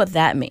know what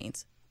that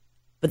means.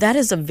 But that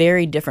is a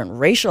very different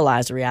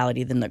racialized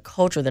reality than the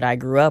culture that I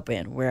grew up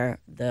in, where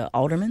the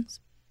aldermen,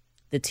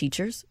 the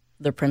teachers,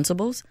 the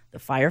principals, the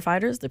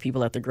firefighters, the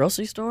people at the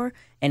grocery store,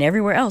 and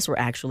everywhere else were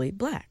actually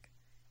black.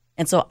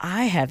 And so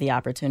I had the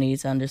opportunity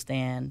to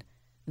understand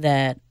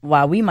that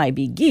while we might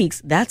be geeks,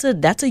 that's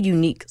a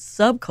unique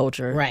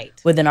subculture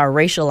within our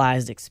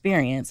racialized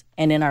experience,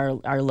 and in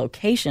our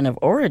location of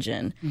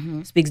origin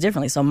speaks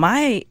differently. So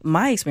my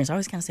experience, I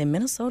always kind of say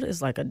Minnesota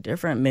is like a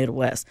different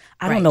Midwest.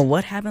 I don't know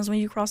what happens when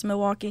you cross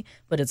Milwaukee,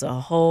 but it's a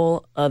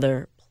whole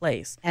other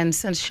place. And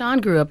since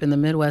Sean grew up in the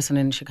Midwest and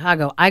in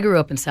Chicago, I grew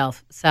up in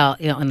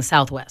in the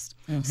Southwest.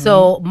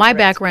 So my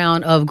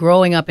background of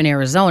growing up in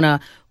Arizona,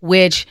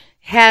 which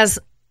has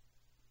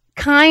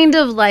kind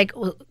of like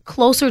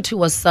closer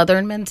to a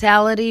Southern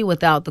mentality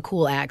without the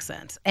cool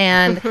accents,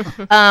 and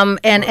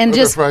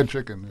just fried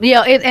chicken.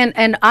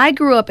 And I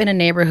grew up in a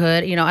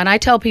neighborhood, and I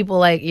tell people,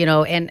 like,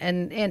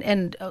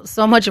 and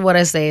so much of what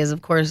I say is,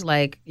 of course,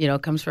 like,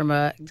 comes from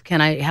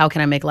how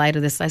can I make light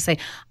of this? I say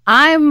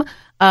I'm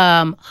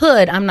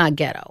hood, I'm not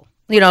ghetto,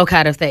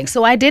 kind of thing.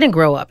 So I didn't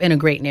grow up in a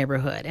great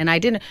neighborhood,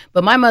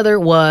 but my mother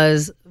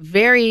was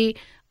very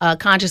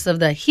conscious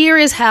of here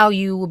is how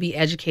you will be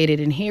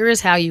educated, and here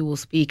is how you will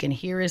speak, and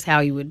here is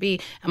how you would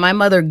be. And my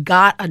mother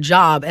got a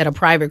job at a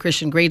private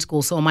Christian grade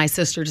school, so my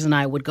sisters and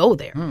I would go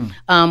there.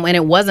 And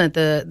it wasn't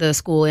the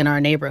school in our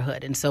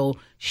neighborhood. And so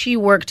she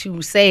worked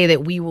to say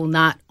that we will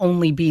not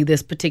only be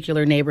this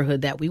particular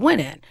neighborhood that we went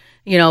in.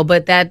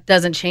 But that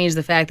doesn't change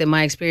the fact that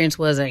my experience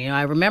was,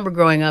 I remember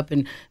growing up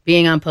and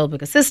being on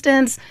public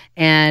assistance,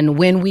 and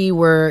when we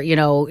were,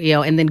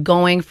 and then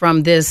going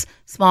from this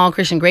small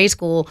Christian grade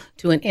school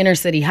to an inner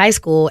city high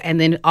school, and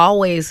then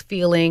always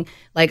feeling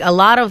like a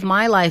lot of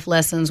my life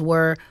lessons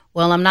were,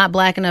 well, I'm not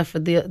black enough for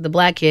the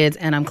black kids,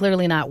 and I'm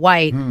clearly not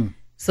white.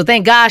 So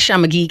thank gosh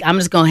I'm a geek. I'm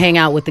just going to hang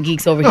out with the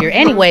geeks over here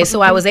anyway. So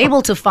I was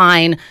able to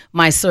find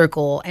my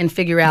circle and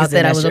figure out Because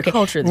then that I that's was your okay.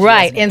 culture that you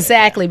Right, resonate with,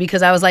 exactly.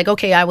 Because I was like,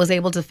 okay, I was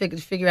able to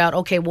figure out,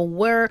 okay, well,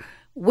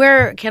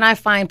 where can I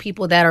find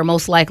people that are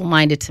most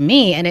like-minded to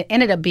me? And it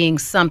ended up being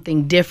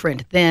something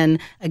different than,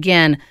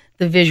 again,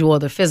 the visual or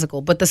the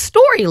physical. But the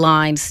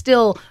storyline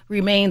still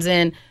remains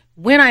in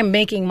when I'm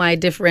making my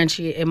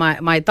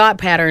my thought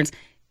patterns.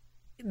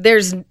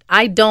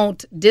 I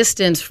don't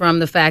distance from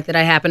the fact that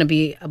I happen to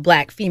be a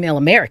Black female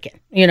American,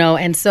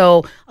 and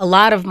so a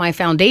lot of my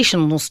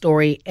foundational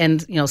story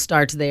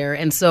starts there.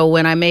 And so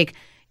when I make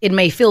it,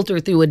 may filter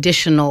through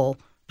additional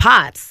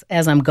pots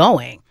as I'm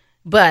going,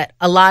 but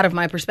a lot of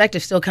my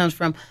perspective still comes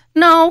from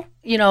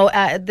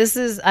this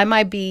is I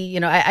might be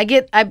I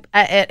get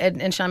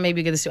and Sean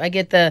maybe get this too. I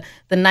get the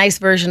nice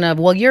version of,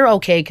 well, you're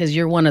okay because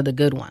you're one of the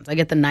good ones. I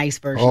get the nice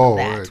version of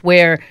that right.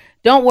 where.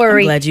 Don't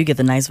worry. I'm glad you get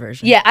the nice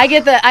version. Yeah, I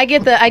get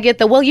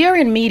the. Well, you're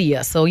in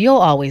media, so you'll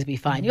always be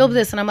fine. You'll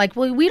this, and I'm like,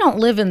 well, we don't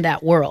live in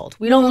that world.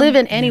 We don't live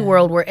in any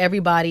world where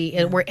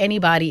where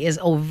anybody is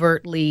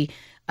overtly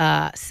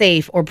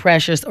safe or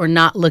precious or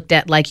not looked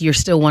at like you're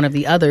still one of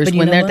the others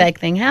when that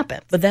thing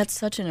happens. But that's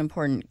such an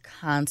important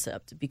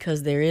concept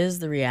because there is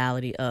the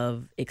reality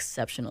of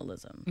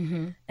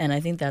exceptionalism, and I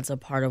think that's a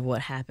part of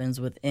what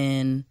happens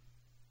within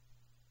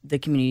the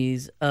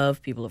communities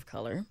of people of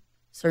color.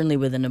 Certainly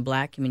within the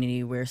Black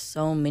community, where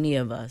so many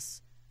of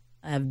us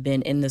have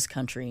been in this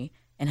country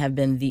and have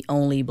been the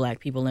only Black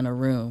people in a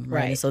room,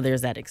 right? And so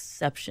there's that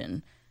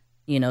exception,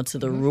 to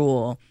the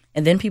rule.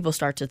 And then people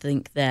start to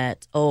think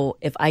that, oh,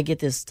 if I get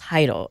this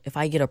title, if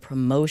I get a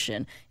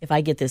promotion, if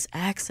I get this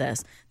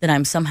access, then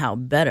I'm somehow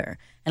better.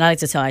 And I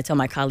tell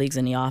my colleagues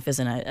in the office,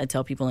 and I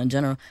tell people in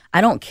general,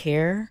 I don't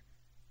care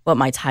what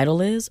my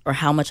title is or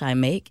how much I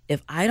make.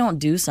 If I don't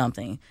do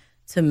something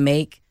to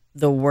make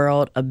the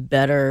world a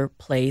better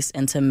place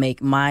and to make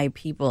my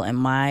people and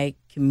my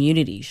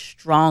community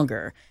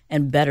stronger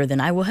and better, then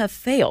I will have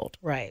failed.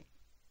 Right.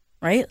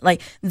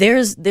 Like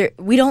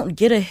we don't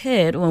get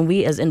ahead when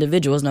we as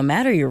individuals, no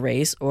matter your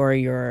race or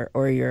your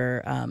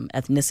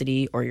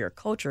ethnicity or your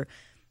culture,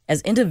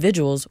 as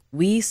individuals,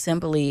 we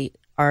simply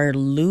are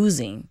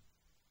losing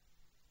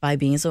by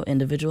being so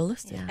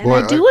individualistic. Yeah. And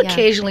I do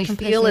occasionally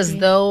completely feel as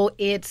agree. though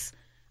it's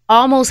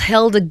almost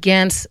held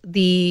against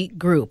the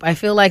group. I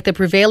feel like the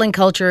prevailing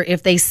culture,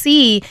 if they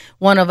see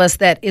one of us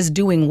that is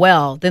doing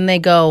well, then they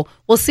go,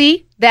 well,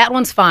 see, that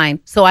one's fine,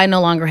 so I no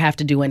longer have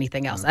to do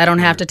anything else. I don't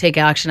have to take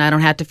action. I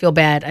don't have to feel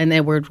bad, and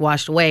then we're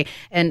washed away.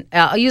 And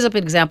I'll use up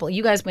an example.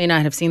 You guys may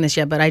not have seen this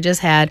yet, but I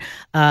just had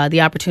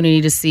the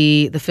opportunity to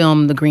see the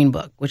film The Green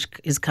Book, which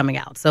is coming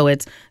out. So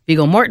it's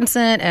Viggo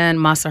Mortensen and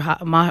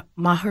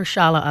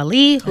Mahershala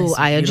Ali, who That's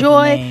a I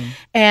beautiful enjoy, name.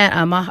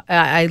 and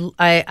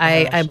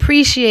I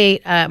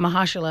appreciate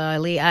Mahershala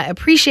Ali. I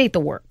appreciate the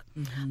work.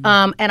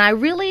 And I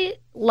really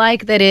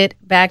like that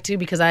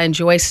because I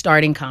enjoy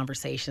starting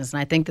conversations, and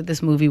I think that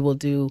this movie will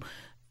do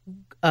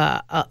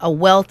a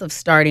wealth of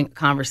starting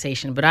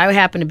conversation. But I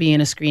happened to be in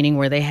a screening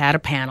where they had a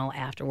panel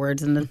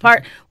afterwards, and the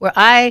part where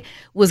I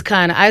was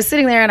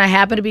sitting there, and I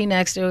happened to be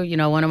next to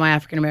one of my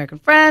African American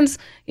friends,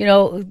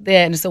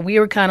 and so we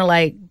were kind of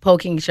like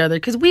poking each other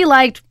because we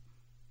liked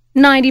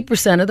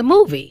 90% of the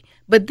movie,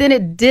 but then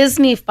it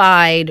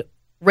Disneyfied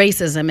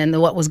racism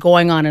and what was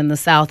going on in the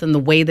South and the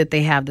way that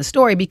they have the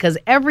story, because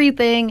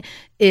everything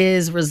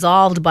is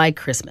resolved by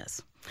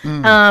Christmas.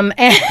 And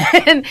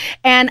I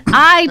And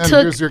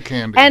took, here's your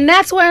candy. and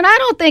that's where, and I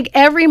don't think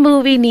every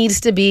movie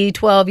needs to be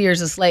 12 Years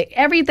a Slave.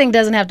 Everything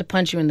doesn't have to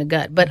punch you in the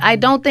gut, but I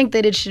don't think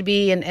that it should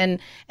be. And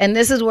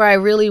this is where I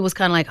really was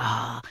kind of like,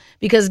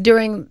 because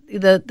during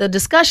the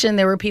discussion,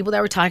 there were people that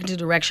were talking to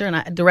director,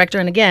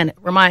 and again,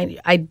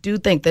 I do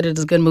think that it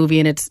is a good movie,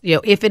 and it's,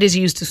 if it is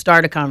used to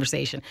start a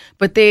conversation.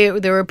 But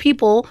there were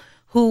people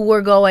who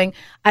were going,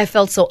 I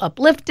felt so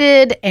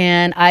uplifted,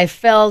 and I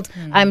felt,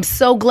 I'm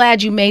so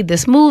glad you made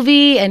this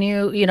movie, and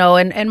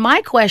and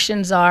my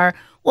questions are,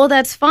 well,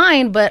 that's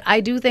fine, but I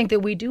do think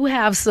that we do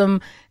have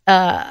some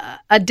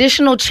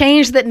additional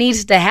change that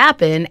needs to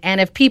happen, and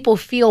if people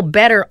feel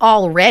better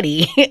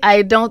already,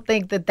 I don't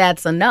think that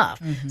that's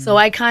enough. So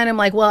I kind of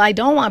like, well, I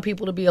don't want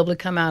people to be able to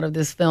come out of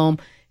this film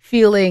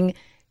feeling,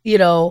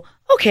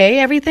 okay,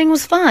 everything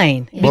was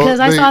fine because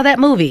I saw that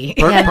movie.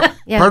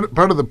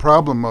 Part of the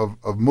problem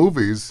of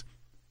movies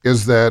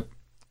is that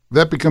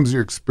becomes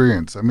your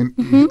experience. I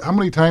mean, how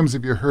many times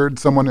have you heard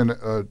someone in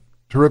a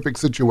terrific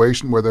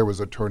situation where there was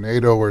a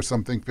tornado or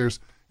something fierce,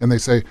 and they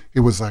say,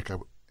 it was like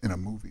in a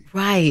movie.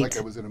 Right. Like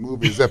I was in a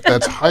movie, as if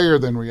that's higher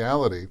than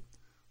reality.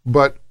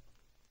 But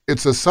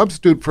it's a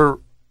substitute for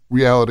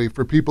reality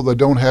for people that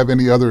don't have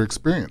any other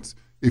experience.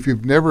 If you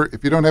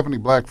don't have any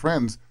Black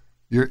friends,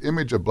 your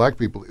image of Black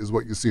people is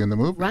what you see in the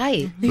movie.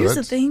 Right. So Here's the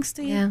that's- thing,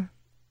 Steve. Yeah.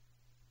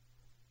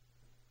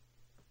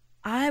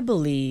 I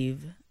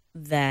believe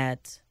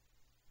that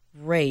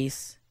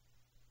race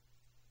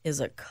is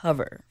a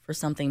cover for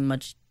something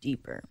much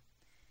deeper.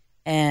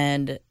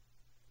 And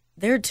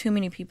there are too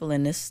many people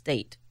in this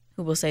state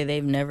who will say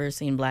they've never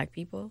seen Black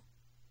people.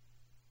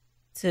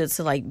 to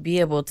like be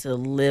able to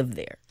live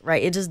there,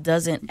 right? It just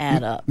doesn't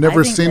add up.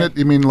 Never I think seen that- it?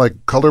 You mean like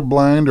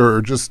colorblind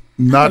or just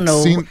not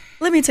No, seen?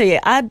 let me tell you,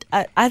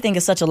 I think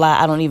it's such a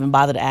lie. I don't even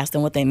bother to ask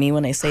them what they mean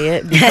when they say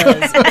it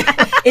because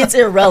it's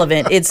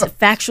irrelevant. It's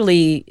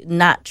factually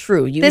not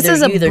true. You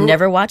either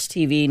never watched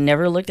TV,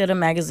 never looked at a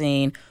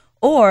magazine,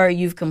 or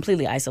you've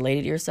completely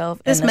isolated yourself.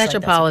 and This that's like, that's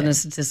metropolitan okay.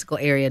 statistical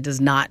area does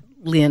not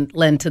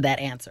lend to that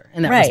answer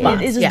and that Right.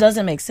 response. It just Yeah.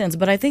 doesn't make sense.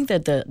 But I think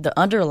that the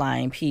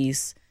underlying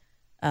piece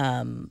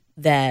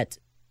that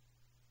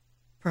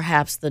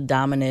perhaps the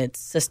dominant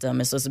system,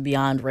 is just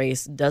beyond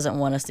race, doesn't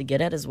want us to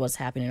get at is what's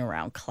happening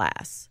around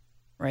class,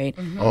 right?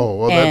 Oh,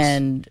 well,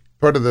 And that's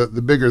part of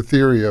the bigger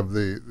theory of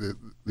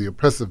the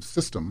oppressive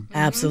system.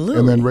 absolutely.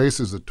 And then race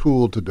is a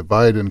tool to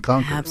divide and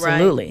conquer.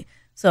 Absolutely.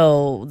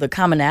 So the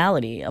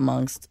commonality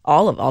amongst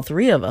all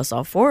three of us,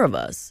 all four of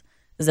us,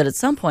 is that at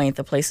some point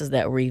the places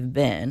that we've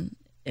been,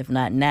 if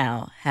not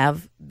now,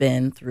 have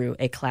been through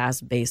a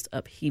class-based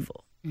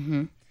upheaval.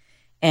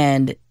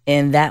 And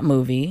in that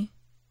movie,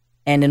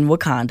 and in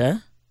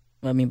Wakanda,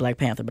 well, I mean Black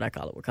Panther, but I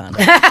call it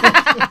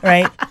Wakanda,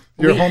 right?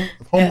 Your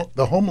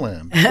the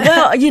homeland.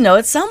 Well,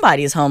 it's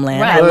somebody's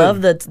homeland. Right. I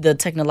love the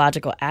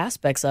technological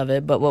aspects of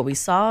it, but what we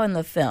saw in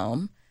the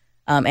film,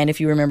 and if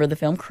you remember the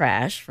film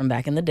Crash from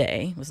back in the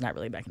day, it was not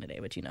really back in the day,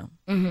 but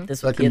this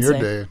is what Back in kids your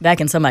say. day.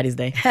 Back in somebody's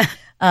day.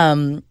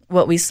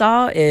 What we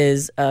saw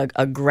is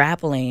a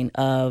grappling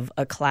of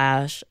a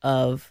clash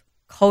of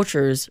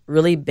cultures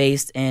really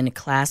based in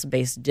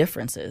class-based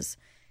differences.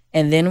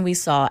 And then we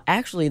saw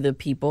actually the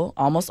people,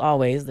 almost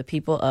always, the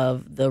people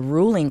of the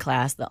ruling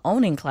class, the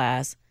owning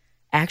class,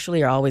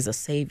 actually are always the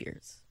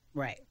saviors.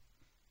 Right.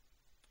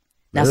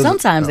 Now, There's a-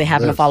 sometimes they no,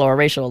 happen to there's- follow a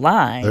racial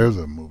line. There's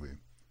a movie.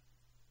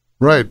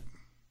 Right.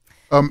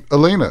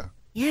 Elena,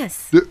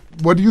 Yes.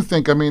 what do you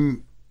think? I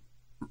mean,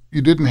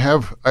 you didn't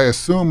have, I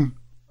assume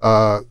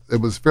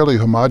it was fairly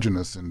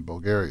homogenous in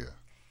Bulgaria.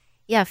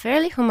 Yeah,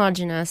 fairly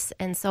homogenous.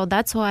 And so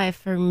that's why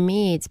for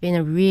me, it's been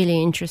a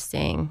really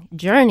interesting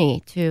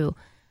journey to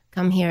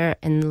come here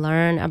and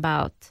learn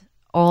about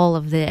all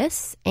of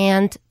this.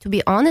 And to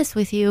be honest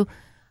with you,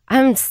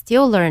 I'm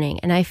still learning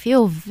and I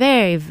feel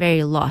very,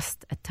 very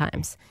lost at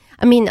times.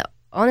 I mean,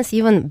 honestly,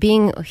 even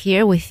being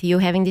here with you,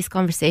 having these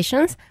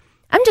conversations,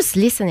 I'm just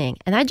listening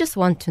and I just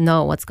want to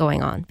know what's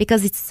going on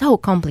because it's so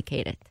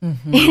complicated.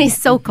 It is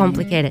so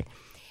complicated.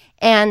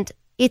 And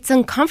it's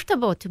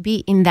uncomfortable to be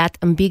in that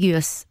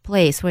ambiguous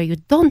place where you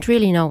don't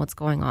really know what's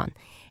going on.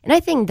 And I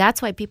think that's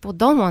why people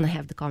don't want to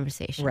have the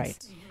conversations. Right.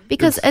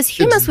 Because It's- as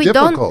humans, it's we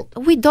difficult.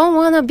 don't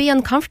want to be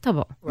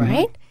uncomfortable,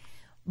 right?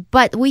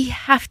 But we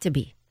have to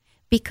be.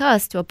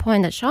 Because to a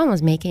point that Sean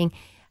was making,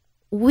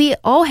 we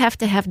all have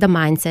to have the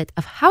mindset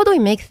of how do we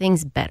make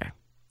things better?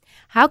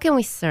 How can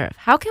we serve?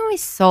 How can we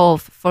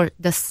solve for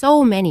the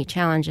so many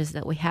challenges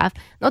that we have,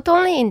 not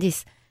only in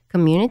this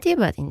community,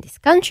 but in this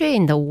country,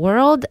 in the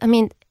world? I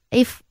mean,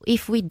 if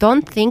we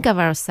don't think of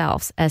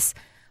ourselves as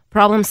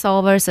problem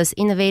solvers, as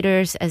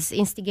innovators, as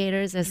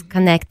instigators, as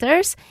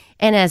connectors,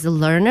 and as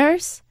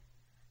learners,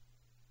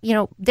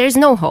 there's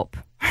no hope,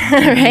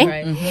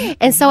 right?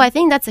 And so I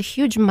think that's a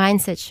huge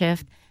mindset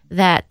shift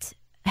that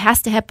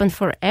has to happen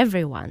for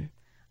everyone.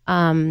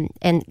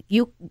 And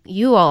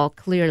you all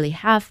clearly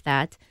have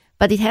that,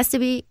 but it has to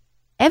be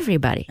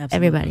everybody.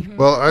 Absolutely. Everybody.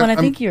 Well, And I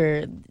I'm- think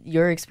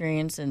your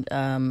experience and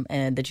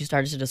that you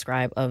started to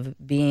describe of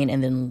being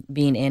in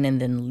and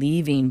then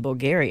leaving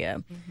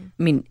Bulgaria.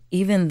 I mean,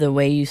 even the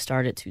way you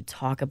started to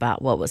talk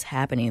about what was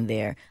happening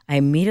there, I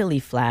immediately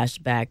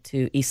flashed back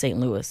to East St.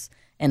 Louis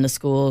and the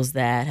schools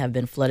that have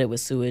been flooded with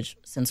sewage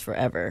since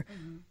forever.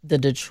 The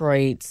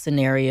Detroit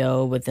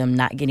scenario with them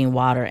not getting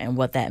water and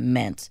what that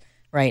meant,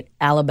 right?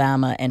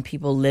 Alabama and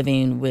people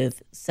living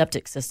with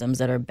septic systems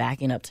that are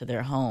backing up to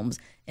their homes,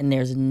 and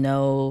there's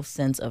no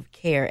sense of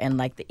care, and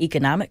like the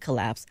economic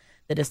collapse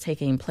that is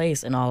taking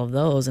place in all of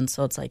those. And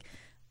so it's like,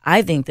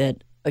 I think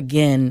that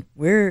again,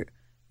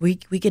 we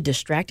get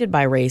distracted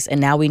by race, and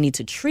now we need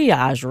to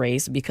triage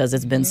race because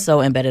it's been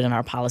so embedded in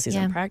our policies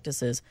and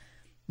practices.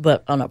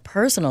 But on a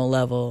personal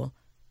level,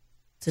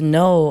 to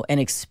know and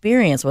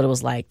experience what it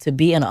was like to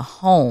be in a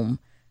home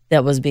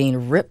that was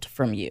being ripped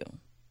from you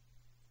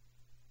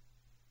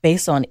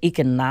based on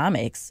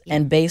economics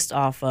and based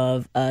off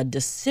of a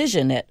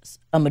decision that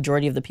a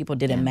majority of the people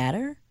didn't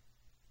matter,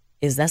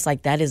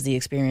 that is the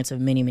experience of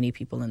many, many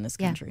people in this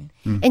country.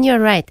 And you're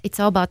right. It's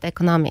all about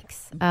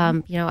economics.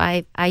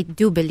 I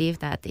do believe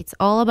that it's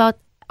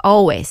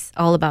always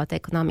all about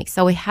economics.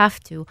 So we have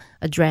to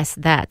address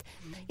that.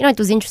 It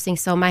was interesting.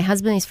 So my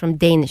husband is from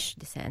Danish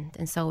descent.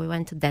 And so we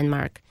went to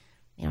Denmark,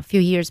 a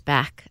few years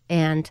back.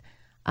 And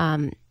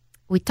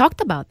we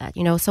talked about that,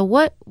 So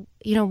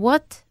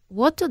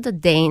what do the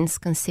Danes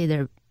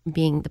consider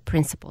being the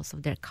principles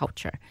of their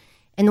culture?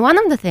 And one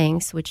of the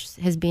things, which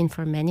has been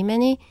for many,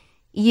 many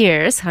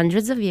years,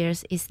 hundreds of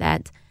years, is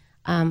that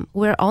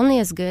we're only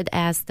as good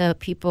as the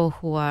people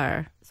who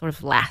are sort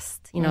of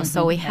last,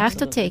 so we have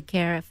to take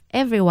care of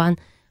everyone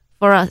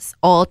for us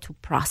all to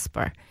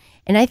prosper.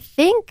 And I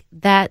think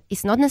that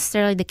it's not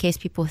necessarily the case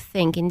people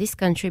think in this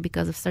country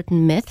because of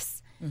certain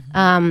myths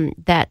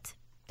that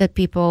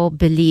people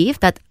believe,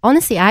 that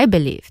honestly I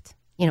believed,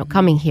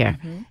 coming here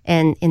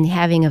and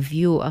having a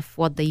view of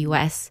what the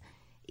U.S.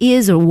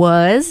 is or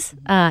was,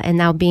 and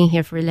now being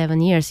here for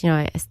 11 years,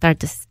 I start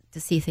to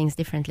see things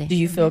differently. Do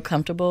you feel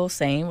comfortable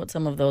saying what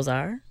some of those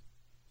are?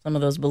 Some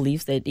of those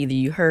beliefs that either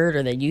you heard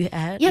or that you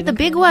had? Yeah, the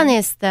big one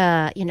is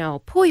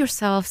pull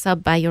yourselves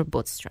up by your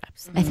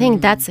bootstraps. I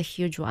think that's a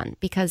huge one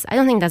because I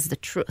don't think that's the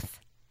truth.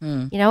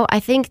 I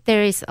think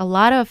there is a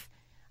lot of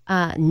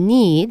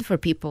need for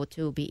people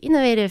to be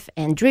innovative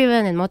and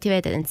driven and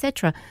motivated,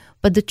 etc.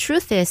 But the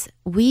truth is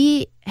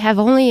we have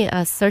only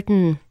a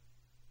certain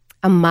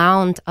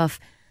amount of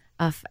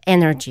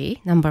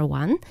energy, number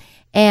one,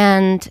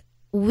 and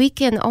we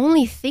can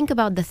only think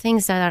about the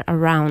things that are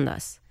around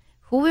us.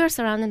 Who we're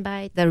surrounded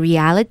by, the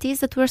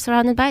realities that we're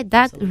surrounded by,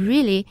 that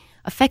really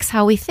affects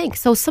how we think.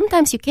 So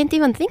sometimes you can't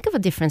even think of a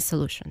different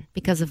solution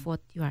because of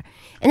what you are.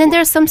 And then there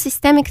are some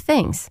systemic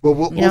things. Well,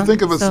 we'll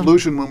think of a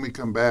solution when we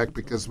come back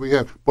because we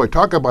have,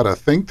 talk about a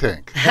think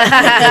tank.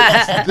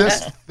 It's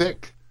this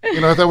thick.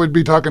 I thought we'd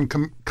be talking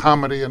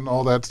comedy and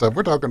all that stuff.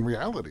 We're talking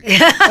reality.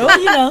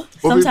 Well,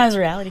 sometimes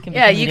reality can be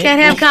you can't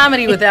have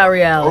comedy without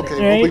reality.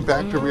 Okay, right? We'll be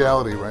back to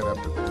reality right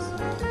after this.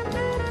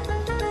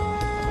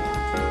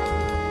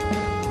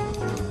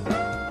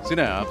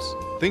 Synapse,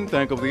 Think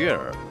Tank of the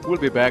Air. We'll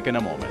be back in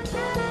a moment.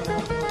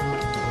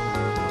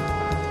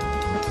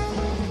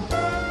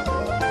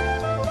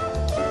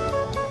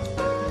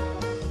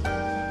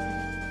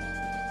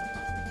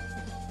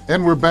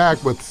 And we're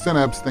back with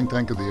Synapse Think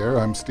Tank of the Air.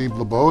 I'm Steve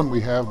LeBeau, and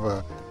we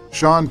have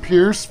Sean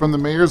Pierce from the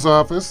mayor's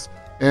office,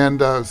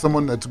 and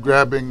someone that's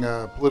grabbing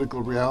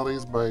political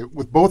realities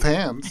with both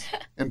hands,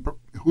 and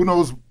who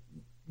knows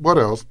what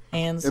else?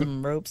 Hands,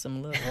 some ropes,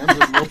 some love. Hands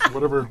and ropes,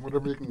 whatever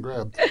you can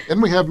grab. And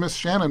we have Miss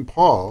Shannon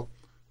Paul,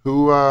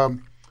 who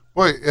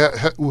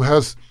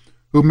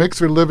makes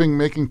her living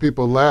making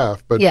people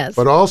laugh,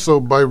 but also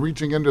by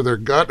reaching into their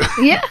gut,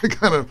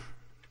 kind of.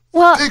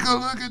 Well, take a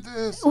look at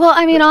this. Well,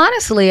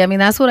 honestly,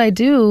 that's what I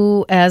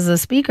do as a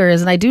speaker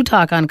and I do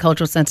talk on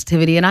cultural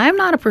sensitivity. And I'm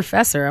not a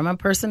professor. I'm a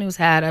person who's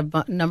had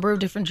a number of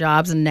different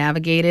jobs and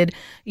navigated,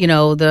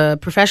 the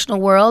professional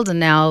world and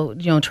now,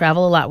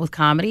 travel a lot with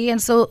comedy. And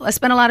so I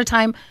spend a lot of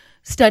time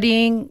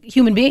studying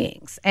human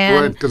beings.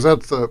 And right, because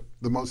that's the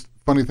most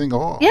funny thing of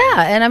all.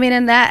 Yeah,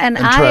 and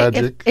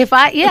tragic.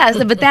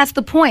 But that's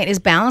the point, is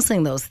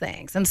balancing those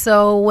things. And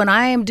so when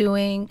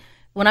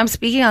I'm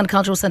speaking on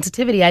cultural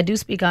sensitivity, I do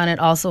speak on it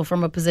also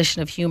from a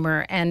position of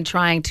humor and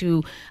trying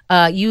to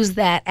use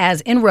that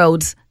as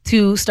inroads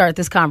to start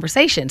this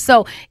conversation.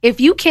 So if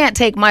you can't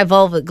take my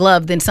velvet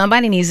glove, then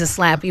somebody needs to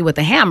slap you with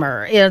a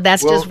hammer.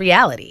 That's just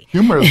reality.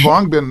 Humor has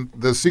long been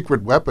the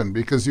secret weapon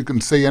because you can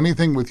say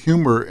anything with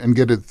humor and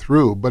get it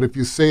through. But if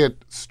you say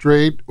it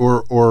straight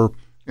or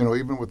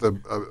even with a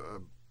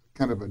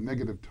kind of a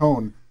negative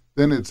tone,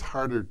 then it's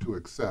harder to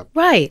accept.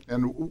 Right.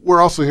 And we're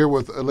also here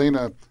with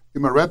Elena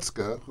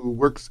Imaretska, who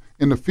works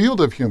in the field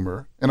of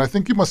humor, and I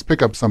think you must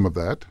pick up some of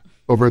that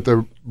over at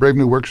the Brave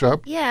New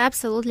Workshop. Yeah,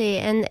 absolutely.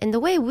 And the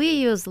way we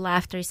use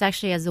laughter is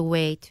actually as a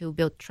way to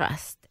build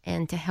trust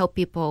and to help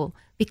people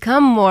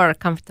become more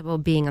comfortable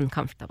being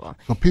uncomfortable.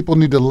 So people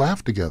need to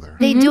laugh together.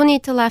 They do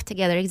need to laugh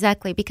together,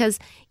 exactly, because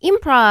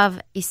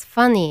improv is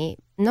funny,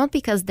 not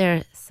because there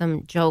are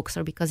some jokes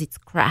or because it's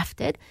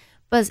crafted,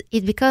 but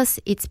because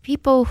it's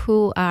people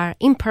who are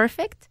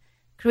imperfect,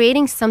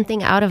 creating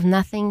something out of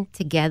nothing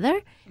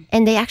together,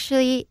 and they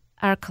actually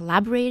are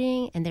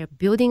collaborating and they're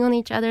building on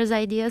each other's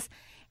ideas,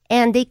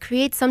 and they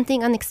create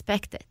something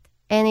unexpected.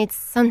 And it's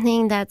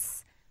something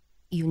that's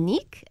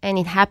unique, and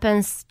it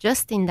happens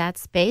just in that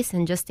space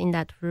and just in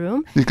that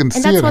room. You can see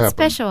it happen. And that's what's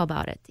special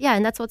about it. Yeah,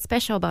 and that's what's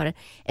special about it.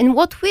 And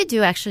what we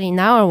do actually in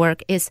our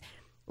work is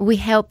we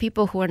help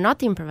people who are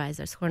not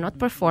improvisers, who are not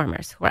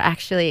performers, who are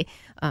actually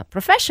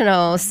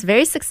professionals,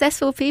 very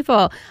successful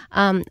people.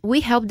 We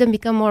help them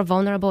become more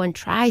vulnerable and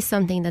try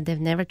something that they've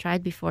never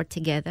tried before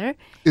together.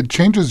 It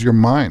changes your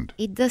mind.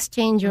 It does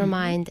change your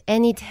mind,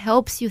 and it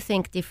helps you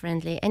think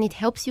differently, and it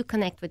helps you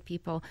connect with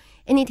people,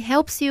 and it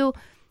helps you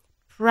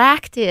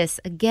practice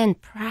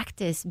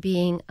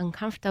being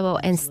uncomfortable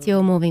and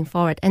still moving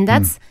forward. And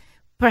that's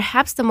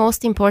perhaps the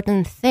most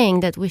important thing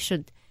that we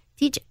should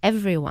teach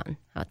everyone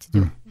how to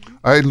do.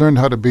 I learned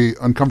how to be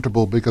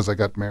uncomfortable because I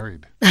got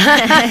married.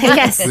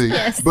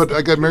 Yes. But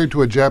I got married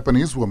to a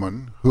Japanese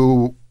woman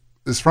who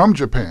is from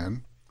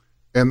Japan,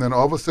 and then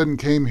all of a sudden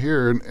came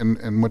here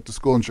and went to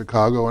school in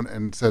Chicago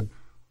and said,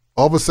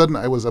 all of a sudden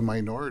I was a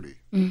minority.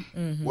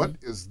 Mm-hmm. What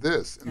is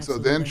this? And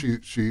Absolutely. So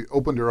then she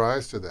opened her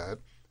eyes to that.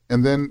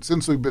 And then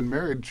since we've been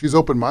married, she's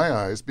opened my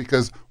eyes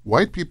because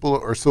white people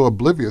are so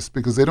oblivious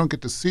because they don't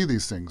get to see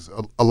these things,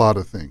 a lot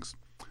of things.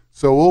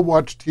 So we'll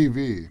watch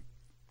TV,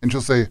 and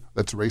she'll say,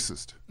 that's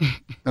racist.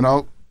 And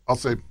I'll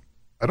say,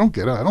 I don't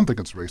get it. I don't think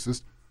it's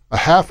racist. A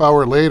half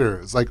hour later,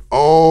 it's like,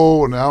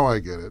 oh, now I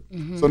get it.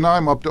 Mm-hmm. So now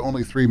I'm up to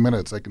only 3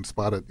 minutes. I can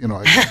spot it.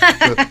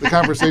 The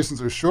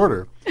conversations are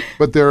shorter.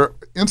 But there are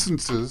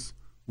instances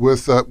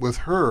with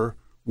her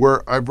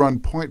where I've run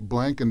point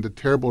blank into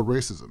terrible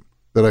racism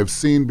that I've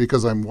seen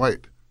because I'm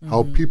white.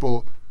 how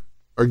people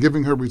are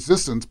giving her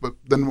resistance, but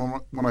then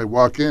when I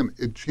walk in,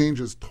 it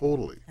changes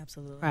totally.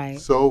 Absolutely. Right.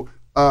 So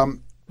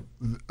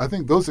I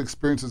think those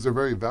experiences are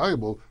very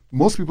valuable.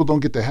 Most people don't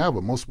get to have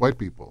them, most white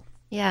people.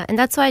 Yeah, and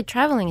that's why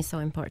traveling is so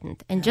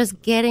important, and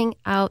just getting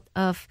out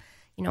of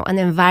an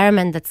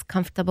environment that's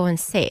comfortable and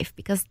safe,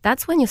 because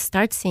that's when you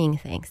start seeing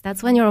things.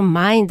 That's when your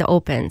mind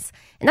opens,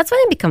 and that's when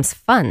it becomes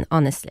fun.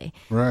 Honestly,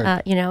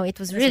 Right. it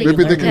was really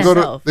Maybe they can go to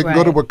yourself,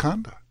 go to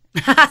Wakanda.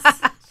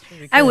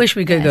 I wish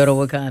we could go to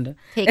Wakanda.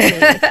 Take me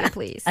with you,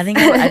 please. I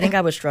think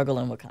I would struggle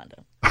in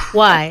Wakanda.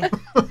 Why?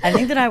 I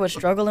think that I would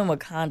struggle in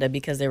Wakanda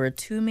because there were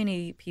too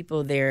many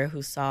people there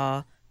who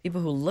saw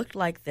people who looked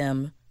like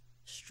them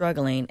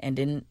struggling and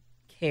didn't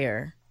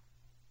care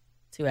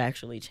to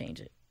actually change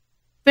it.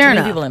 Fair Too many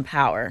enough. people in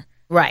power.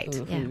 Right.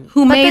 Yeah.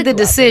 Who But made the that-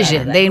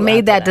 decision? that- They who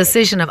made that opted out of it.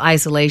 decision of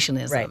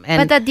isolationism. Right.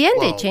 And but at the end,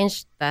 Well- they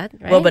changed that,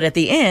 right? Well, but at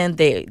the end,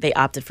 they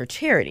opted for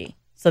charity.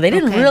 So they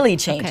didn't Okay. really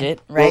change Okay.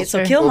 it, right? Well,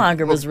 so sure. Killmonger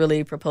Well, was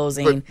really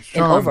proposing but an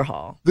Sean,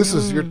 overhaul. This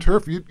is your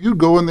turf. You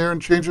go in there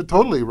and change it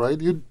totally, right?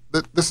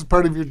 This is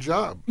part of your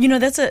job.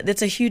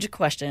 That's a huge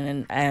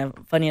question, and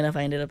funny enough,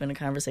 I ended up in a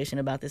conversation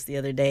about this the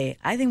other day.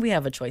 I think we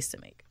have a choice to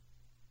make.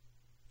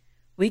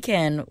 We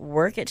can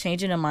work at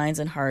changing the minds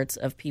and hearts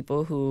of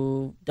people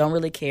who don't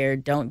really care,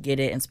 don't get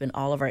it, and spend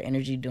all of our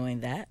energy doing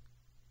that.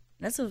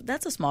 That's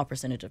a small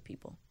percentage of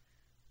people.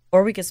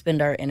 Or we could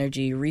spend our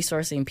energy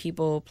resourcing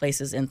people,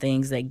 places, and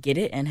things that get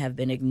it and have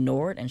been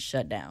ignored and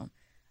shut down.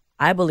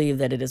 I believe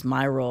that it is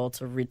my role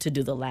to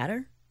do the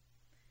latter,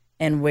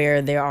 and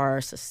where there are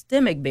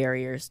systemic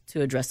barriers,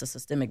 to address the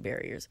systemic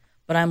barriers.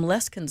 But I'm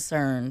less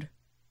concerned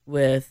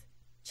with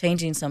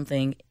changing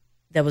something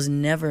that was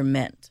never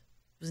meant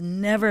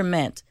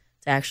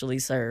to actually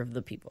serve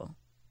the people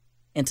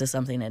into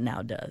something that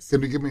now does.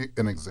 Can you give me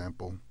an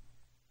example?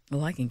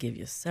 Well, I can give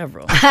you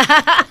several.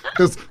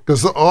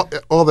 Because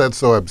all that's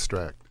so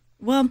abstract.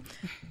 Well,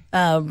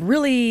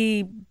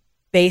 really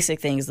basic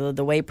things, the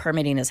way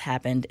permitting has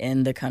happened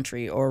in the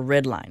country, or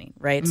redlining,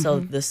 right? So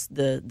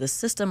the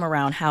system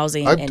around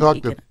housing. I've and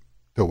talked to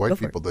Go white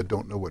for it. people that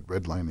don't know what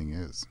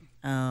redlining is.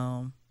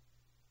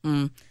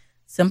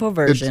 Simple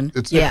version.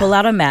 It's- You pull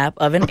out a map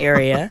of an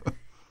area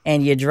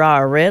and you draw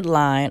a red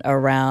line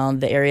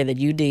around the area that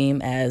you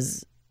deem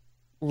as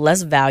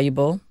less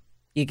valuable.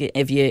 You could,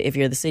 if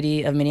you're the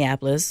city of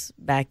Minneapolis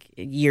back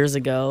years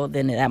ago,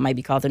 then that might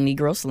be called the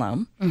Negro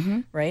slum,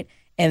 right?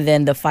 And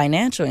then the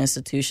financial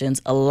institutions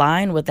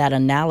align with that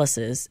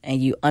analysis, and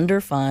you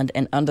underfund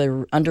and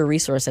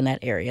under-resource in that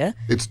area.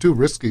 It's too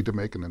risky to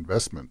make an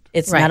investment.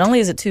 It's Right. not only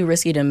is it too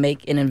risky to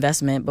make an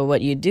investment, but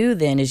what you do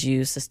then is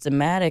you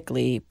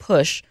systematically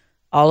push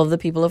all of the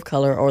people of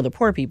color, or the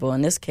poor people.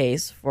 In this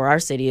case, for our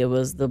city, it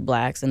was the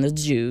blacks and the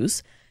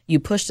Jews. You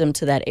push them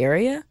to that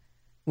area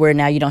where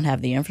now you don't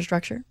have the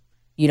infrastructure,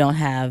 you don't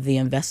have the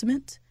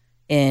investment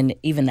in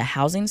even the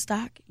housing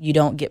stock. You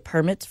don't get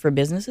permits for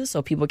businesses,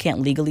 so people can't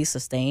legally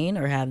sustain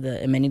or have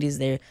the amenities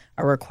that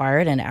are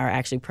required and are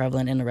actually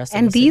prevalent in the rest of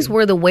And the these city.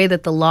 were the way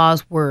that the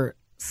laws were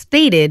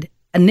stated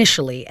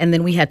initially, and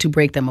then we had to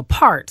break them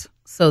apart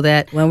so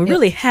that, Well, we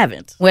really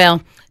haven't.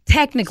 well,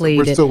 technically,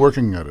 We're that- still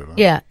working at it. Huh?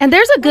 yeah. And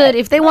there's a good,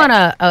 if they want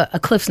a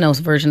Cliff's Notes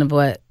version of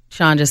what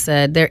Sean just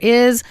said, there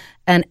is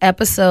an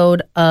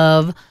episode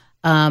of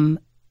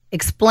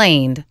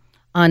Explained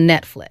on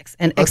Netflix.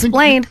 And I think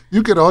Explained,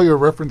 you get all your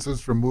references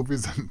from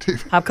movies and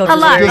TV. Pop culture a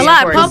lot.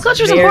 important. Pop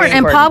culture is Very important,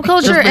 and pop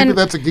culture Just maybe and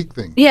that's a geek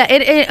thing.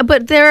 yeah,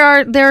 but there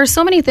are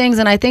so many things,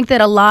 and I think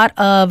that a lot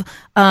of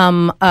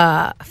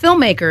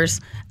filmmakers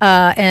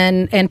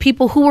and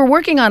people who are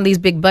working on these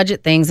big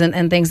budget things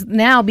and things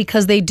now,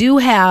 because they do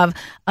have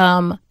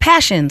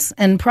passions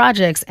and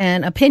projects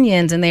and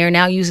opinions, and they are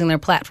now using their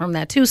platform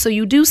that too. So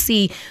you do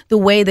see the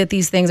way that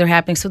these things are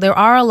happening. So there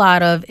are a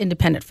lot of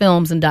independent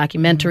films and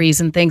documentaries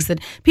and things that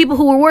people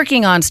who were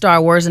working on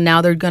Star Wars, and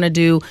now they're going to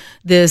do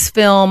this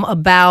film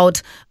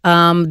about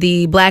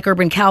the Black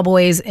urban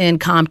cowboys in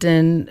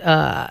Compton,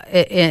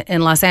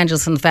 in Los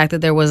Angeles, and the fact that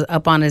there was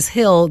up on his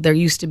hill, there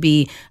used to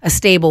be a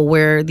stable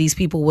where these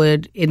people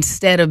would,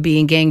 instead of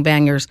being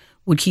gangbangers,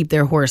 would keep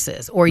their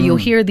horses. Or you'll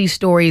hear these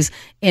stories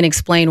in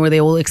Explain where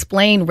they will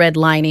explain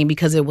redlining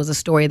because it was a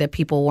story that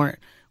people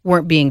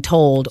weren't being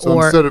told. So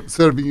or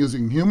instead of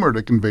using humor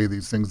to convey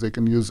these things, they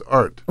can use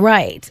art.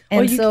 right. And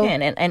Well, you so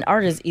can, and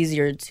art is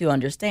easier to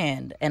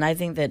understand. And I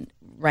think that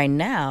right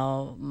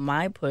now,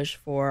 my push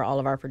for all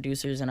of our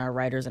producers and our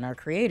writers and our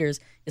creators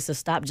is to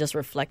stop just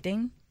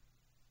reflecting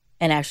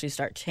and actually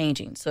start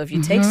changing. So if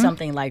you take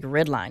something like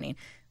redlining,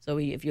 so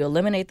if you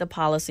eliminate the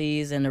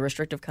policies and the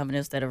restrictive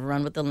covenants that have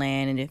run with the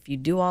land, and if you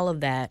do all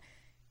of that,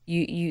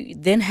 you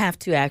then have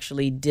to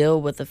actually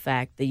deal with the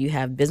fact that you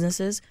have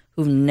businesses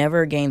who've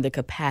never gained the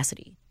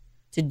capacity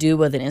to do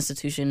what an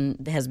institution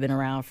that has been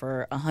around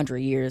for 100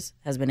 years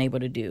has been able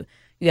to do.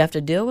 You have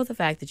to deal with the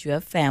fact that you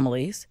have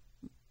families,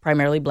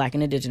 primarily Black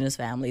and Indigenous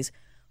families,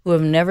 who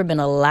have never been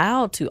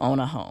allowed to own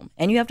a home.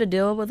 And you have to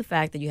deal with the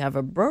fact that you have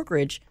a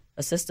brokerage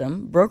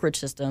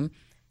system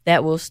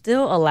that will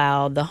still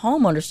allow the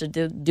homeowners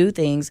to do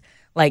things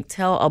like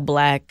tell a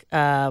black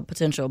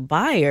potential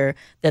buyer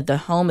that the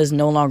home is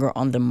no longer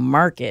on the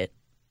market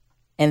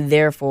and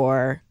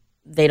therefore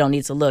they don't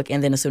need to look.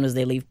 And then as soon as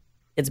they leave,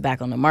 it's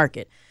back on the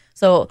market.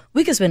 So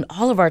we could spend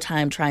all of our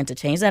time trying to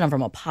change that. And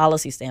from a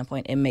policy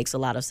standpoint, it makes a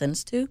lot of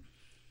sense too.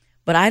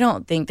 But I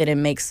don't think that it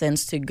makes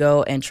sense to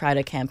go and try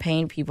to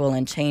campaign people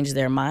and change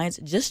their minds.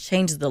 Just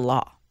change the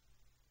law,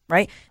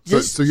 right?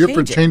 So you're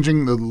for change it.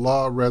 changing the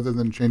law rather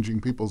than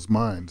changing people's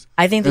minds.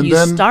 I think that And you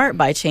then- start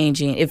by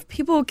changing. If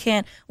people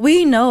can't,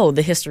 we know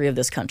the history of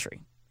this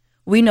country.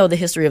 We know the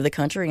history of the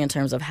country in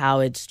terms of how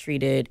it's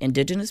treated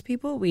indigenous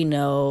people. We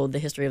know the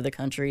history of the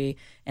country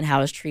and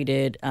how it's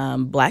treated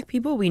black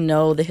people. We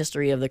know the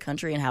history of the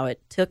country and how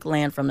it took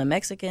land from the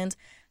Mexicans.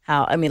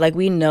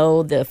 We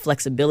know the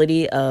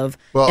flexibility of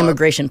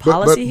immigration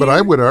policy. But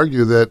I would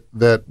argue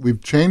that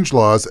we've changed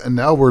laws and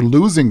now we're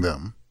losing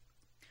them.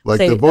 Like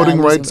Say, the Voting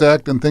losing Rights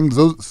Act and things,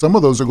 some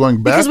of those are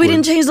going backwards. Because we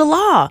didn't change the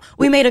law.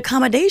 We made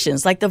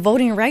accommodations, like the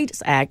Voting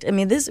Rights Act. I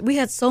mean, we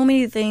had so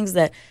many things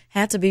that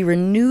had to be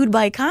renewed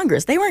by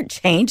Congress. They weren't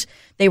changed.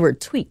 They were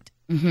tweaked.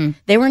 Mm-hmm.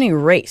 They weren't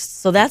erased.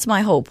 So that's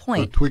my whole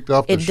point. They're tweaked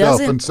off the shelf.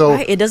 And so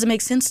it doesn't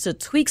make sense to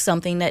tweak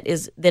something that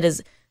is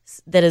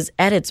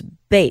at its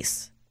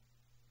base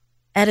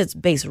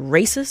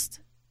racist,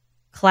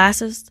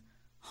 classist,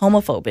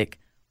 homophobic,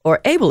 or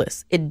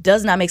ableist. It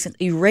does not make sense.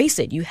 Erase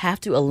it. You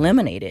have to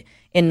eliminate it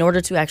in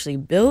order to actually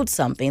build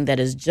something that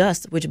is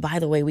just, which, by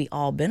the way, we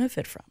all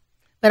benefit from.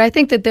 But I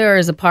think that there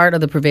is a part of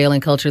the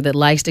prevailing culture that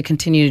likes to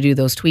continue to do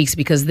those tweaks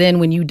because then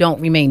when you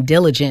don't remain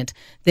diligent,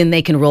 then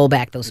they can roll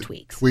back those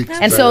tweaks.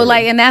 And so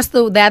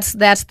that's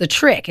the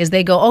trick is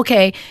they go,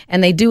 okay,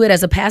 and they do it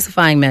as a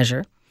pacifying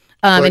measure.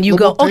 And you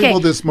go, okay,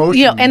 this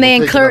motion, and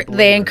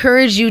they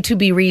encourage you to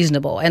be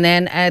reasonable. And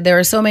then there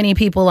are so many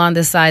people on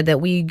this side that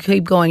we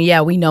keep going,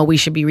 yeah, we know we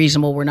should be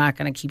reasonable. We're not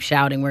going to keep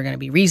shouting. We're going to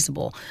be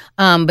reasonable.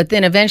 But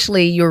then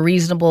eventually your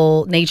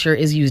reasonable nature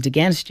is used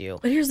against you.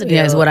 But here's the deal.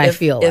 Yeah, is what I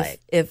feel like.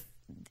 If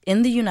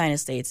in the United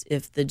States,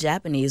 if the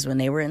Japanese, when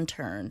they were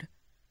interned,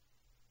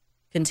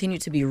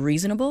 continued to be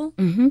reasonable,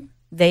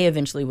 they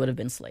eventually would have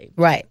been slaves.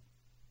 Right.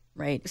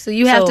 So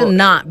you have to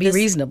not be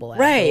reasonable.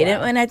 Right.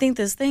 And I think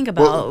this thing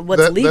about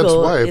what's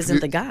legal isn't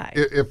the guide.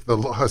 If the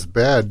law is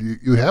bad,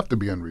 you have to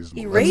be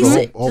unreasonable. Erase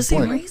it. Just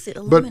erase it.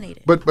 Eliminate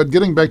it. But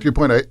getting back to your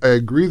point, I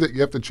agree that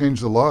you have to change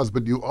the laws,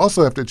 but you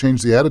also have to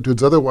change the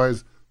attitudes.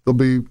 Otherwise, they'll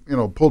be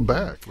pulled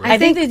back. Right? I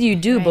think that you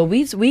do, but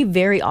we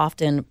very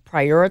often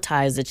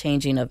prioritize the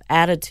changing of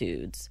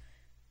attitudes,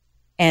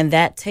 and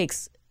that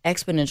takes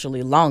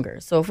exponentially longer.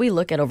 So if we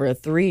look at over a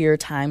 3-year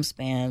time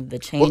span, the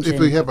change. Well, if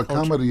we have a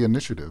comedy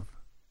initiative.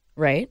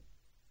 Right.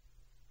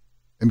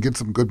 And get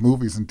some good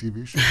movies and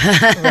TV shows.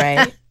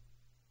 Right.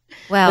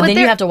 Well, but then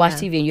you have to watch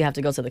TV and you have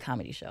to go to the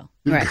comedy show.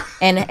 Right.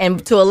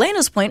 And to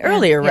Elena's point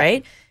earlier,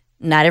 right?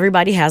 Not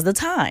everybody has the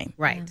time.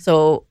 Right.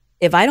 So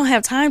if I don't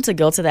have time to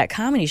go to that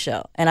comedy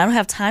show and I don't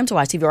have time to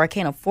watch TV or I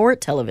can't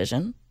afford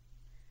television,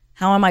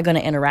 how am I going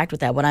to interact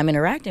with that? What I'm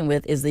interacting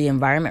with is the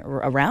environment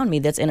around me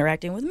that's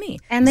interacting with me.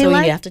 And you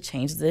have to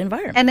change the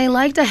environment. And they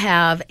like to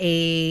have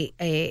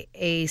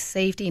a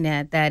safety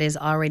net that is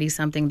already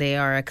something they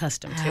are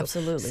accustomed to.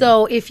 Absolutely.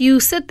 So if you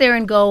sit there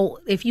and go,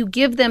 if you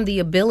give them the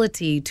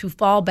ability to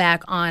fall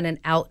back on an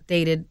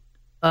outdated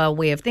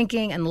way of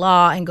thinking and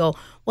law and go,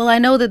 well, I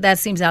know that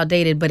seems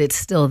outdated, but it's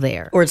still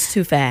there. Or it's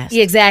too fast.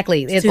 Yeah,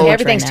 exactly.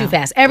 Everything's too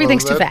fast.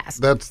 Everything's too fast.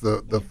 That's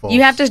the fault.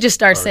 You have to just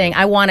start saying,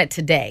 I want it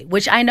today,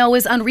 which I know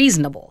is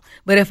unreasonable.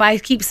 But if I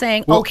keep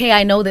saying, okay,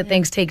 I know that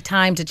things take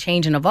time to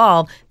change and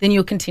evolve, then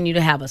you'll continue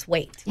to have us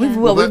wait. We've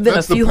been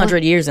a few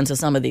hundred years into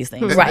some of these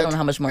things. Right. I don't know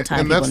how much more time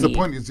and people that's need. the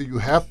point, is that you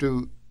have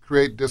to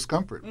create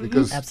discomfort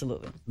because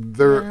Absolutely.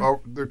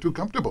 they're too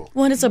comfortable.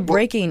 Well, it's a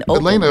breaking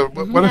open. Elena,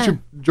 why don't you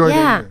join in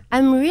here?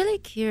 I'm really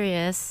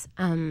curious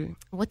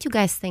what you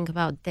guys think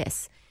about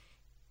this.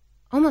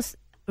 Almost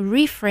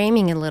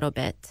reframing a little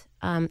bit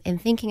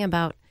and thinking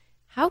about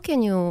how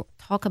can you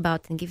talk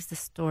about and give the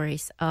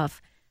stories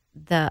of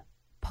the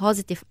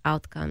positive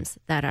outcomes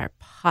that are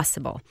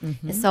possible.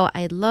 And so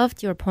I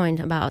loved your point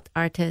about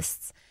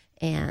artists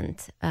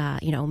and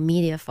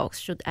media folks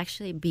should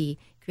actually be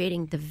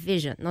creating the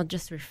vision, not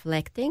just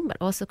reflecting, but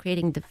also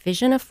creating the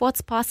vision of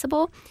what's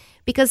possible,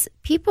 because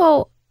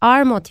people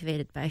are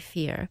motivated by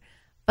fear.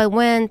 But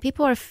when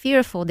people are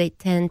fearful, they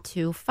tend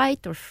to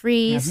fight or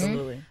freeze.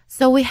 Absolutely.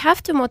 So we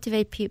have to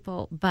motivate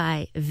people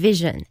by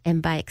vision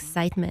and by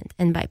excitement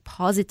and by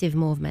positive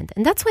movement.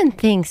 And that's when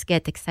things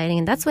get exciting,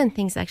 and that's when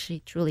things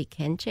actually truly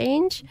can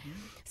change.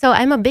 So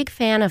I'm a big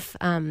fan of,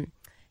 kind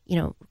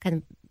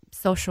of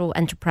social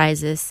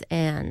enterprises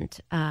and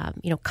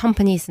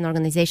companies and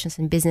organizations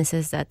and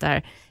businesses that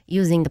are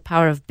using the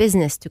power of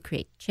business to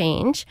create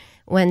change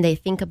when they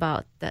think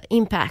about the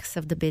impacts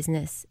of the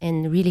business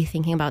and really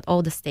thinking about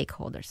all the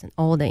stakeholders and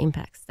all the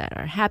impacts that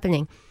are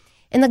happening.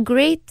 And a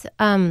great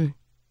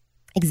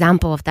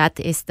example of that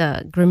is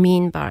the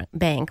Grameen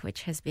Bank,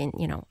 which has been,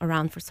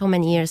 around for so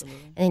many years,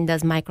 and it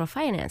does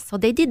microfinance. So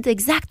they did the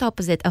exact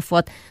opposite of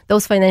what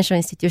those financial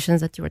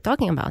institutions that you were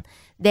talking about.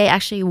 They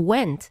actually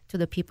went to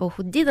the people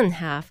who didn't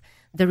have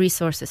the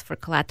resources for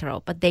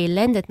collateral, but they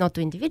lended not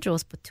to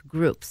individuals, but to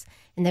groups.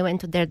 And they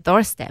went to their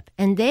doorstep.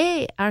 And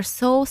they are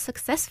so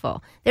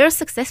successful. They're a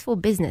successful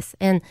business.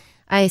 And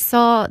I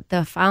saw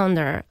the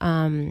founder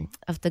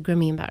of the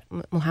Grameen Bank,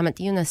 Muhammad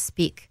Yunus,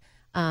 speak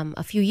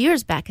a few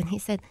years back, and he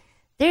said,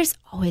 there's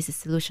always a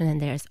solution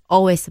and there's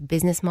always a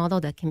business model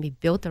that can be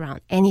built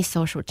around any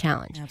social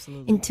challenge.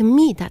 Absolutely. And to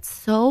me, that's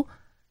so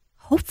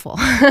hopeful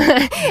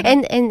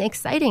and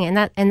exciting. And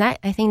that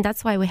I think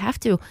that's why we have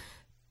to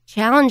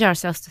challenge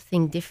ourselves to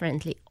think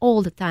differently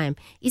all the time.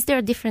 Is there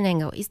a different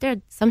angle? Is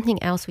there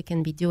something else we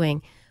can be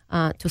doing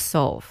to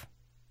solve?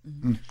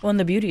 Well, and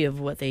the beauty of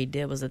what they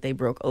did was that they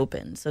broke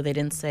open. So they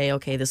didn't say,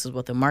 okay, this is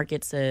what the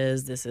market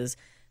says. This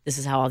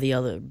is how all the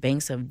other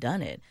banks have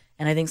done it.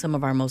 And I think some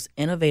of our most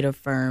innovative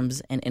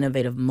firms and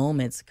innovative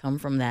moments come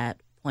from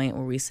that point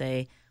where we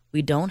say,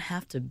 we don't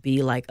have to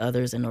be like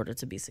others in order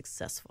to be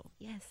successful.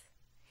 Yes.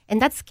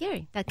 And that's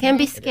scary. That can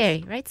be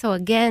scary, right? So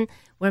again,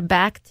 we're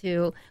back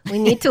to we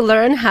need to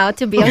learn how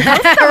to be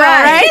uncomfortable,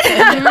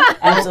 right?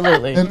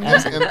 Absolutely.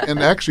 And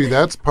actually,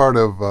 that's part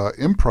of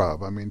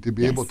improv. I mean, to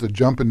be able to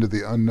jump into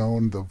the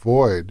unknown, the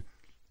void,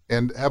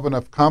 and have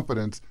enough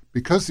confidence,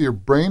 because your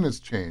brain has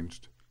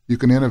changed, you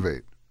can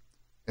innovate.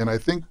 And I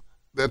think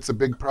that's a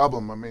big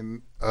problem. I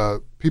mean,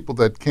 people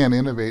that can't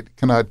innovate,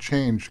 cannot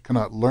change,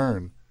 cannot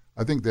learn.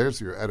 I think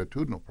there's your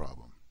attitudinal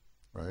problem,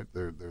 right?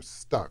 They're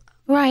stuck.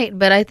 Right,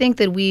 but I think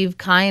that we've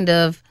kind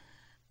of,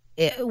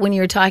 when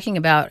you're talking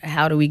about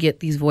how do we get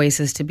these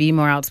voices to be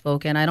more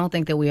outspoken, I don't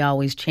think that we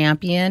always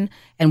champion,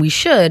 and we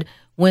should.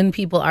 When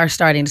people are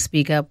starting to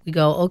speak up, we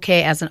go,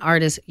 okay, as an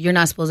artist, you're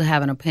not supposed to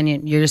have an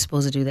opinion. You're just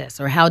supposed to do this.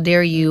 Or how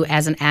dare you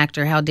as an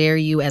actor, how dare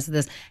you as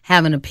this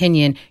have an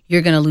opinion?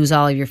 You're going to lose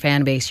all of your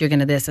fan base. You're going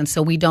to this. And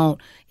so we don't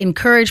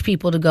encourage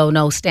people to go,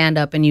 no, stand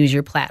up and use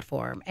your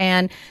platform.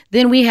 And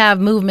then we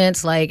have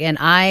movements like, and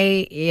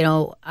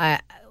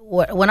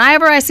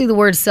whenever I see the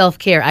word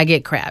self-care, I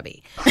get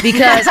crabby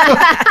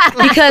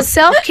because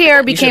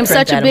self-care became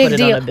such a big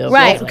deal,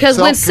 right? Because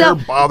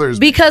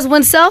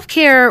when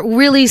self-care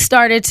really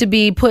started to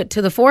be put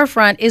to the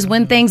forefront is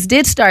when things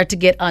did start to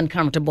get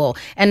uncomfortable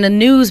and the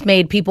news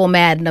made people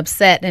mad and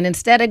upset. And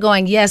instead of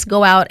going, yes,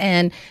 go out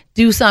and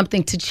do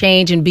something to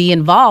change and be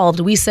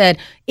involved, we said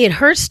it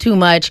hurts too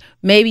much.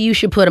 Maybe you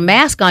should put a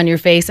mask on your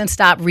face and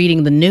stop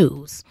reading the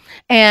news.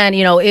 And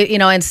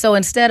and so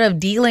instead of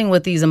dealing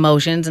with these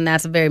emotions, and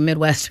that's a very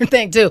Midwestern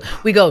thing too,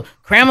 we go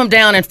cram them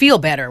down and feel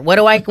better.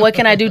 What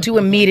can I do to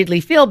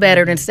immediately feel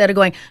better? Instead of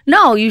going,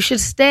 no, you should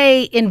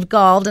stay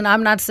involved. And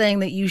I'm not saying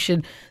that you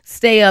should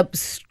stay up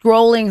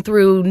scrolling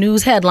through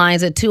news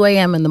headlines at 2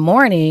 a.m. in the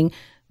morning.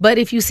 But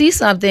if you see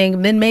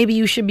something, then maybe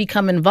you should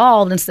become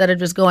involved instead of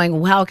just going,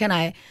 well, how can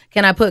I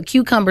put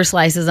cucumber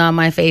slices on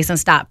my face and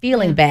stop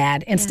feeling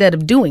bad instead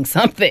of doing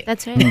something?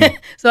 That's right.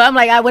 So I'm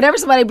like, whenever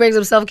somebody brings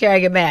up self-care, I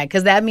get mad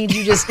because that means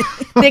you just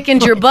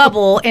thickened your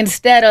bubble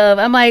instead of,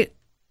 I'm like,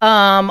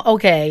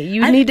 okay,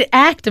 you need to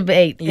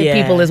activate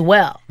people as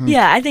well.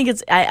 Yeah, I think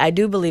I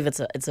do believe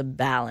it's a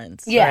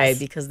balance, yes, right?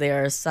 Because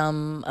there are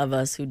some of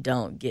us who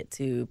don't get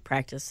to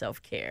practice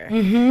self-care.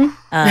 Mm-hmm.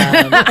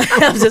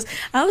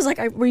 I was like,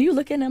 were you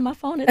looking at my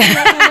phone at the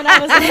time when I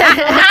was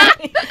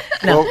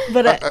No,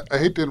 but I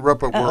hate to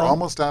interrupt, but we're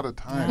almost out of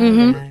time.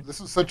 Mm-hmm. This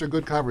is such a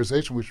good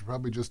conversation. We should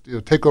probably just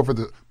take over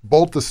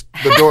bolt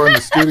the door in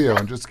the studio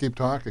and just keep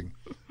talking.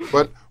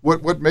 But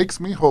what makes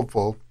me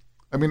hopeful,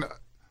 I mean,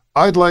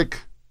 I'd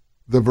like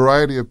the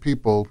variety of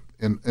people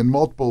in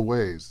multiple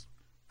ways.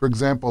 For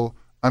example,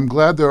 I'm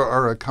glad there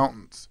are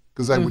accountants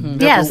because I would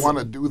never want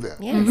to do that.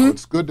 Yes.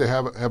 It's good to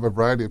have a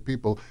variety of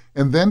people,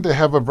 and then to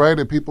have a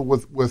variety of people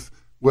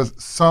with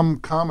some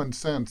common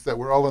sense that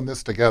we're all in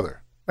this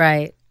together.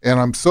 Right. And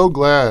I'm so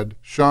glad,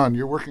 Sean,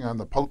 you're working on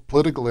the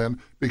political end,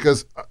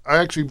 because I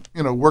actually,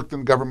 worked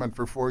in government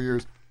for 4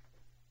 years.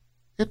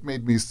 It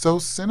made me so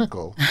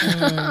cynical.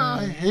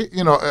 I hate,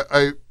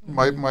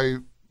 my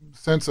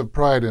sense of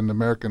pride in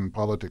American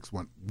politics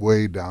went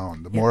way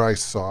down the more I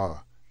saw.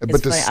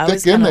 But to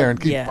stick in there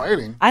and keep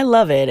fighting. I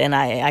love it. And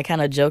I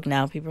kind of joke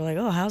now. People are like,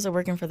 oh, how's it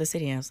working for the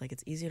city? And I was like,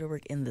 it's easier to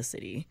work in the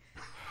city.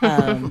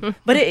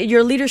 But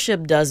your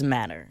leadership does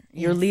matter.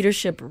 Your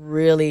leadership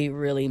really,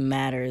 really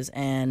matters.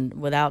 And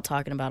without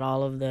talking about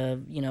all of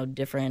the,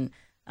 different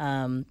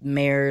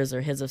mayors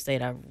or heads of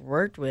state I've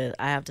worked with,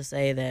 I have to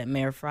say that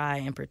Mayor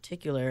Frey in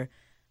particular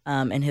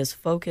and his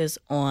focus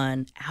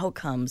on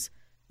outcomes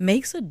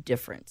makes a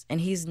difference.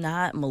 And he's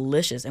not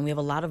malicious. And we have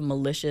a lot of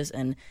malicious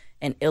and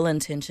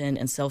ill-intentioned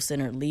and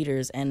self-centered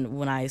leaders. And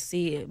when I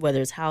see,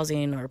 whether it's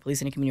housing or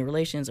policing and community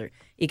relations or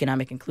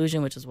economic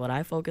inclusion, which is what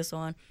I focus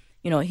on,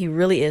 he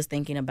really is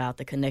thinking about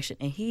the connection.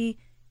 And he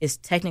is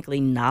technically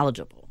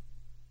knowledgeable.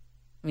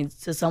 I mean,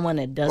 to someone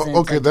that doesn't.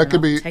 Okay,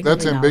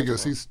 that's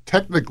ambiguous. He's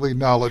technically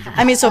knowledgeable.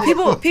 I mean, so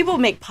people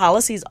make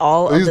policies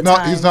all of the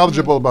time. He's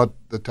knowledgeable about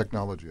the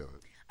technology of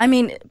it. I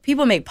mean,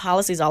 people make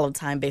policies all the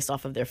time based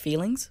off of their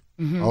feelings.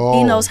 Oh.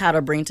 He knows how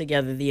to bring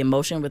together the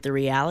emotion with the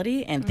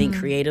reality and think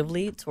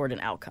creatively toward an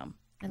outcome.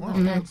 Wow,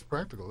 that's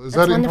practical. Is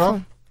That's that improv?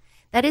 wonderful.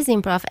 That is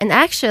improv. And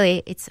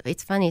actually,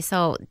 it's funny.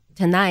 So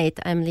tonight,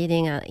 I'm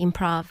leading an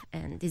improv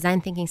and design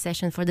thinking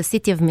session for the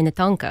city of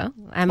Minnetonka.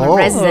 I'm a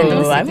resident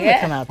of the I'm city. going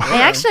to come out there.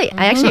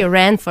 I actually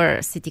ran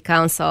for city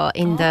council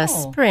in the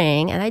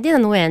spring, and I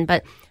didn't win,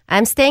 but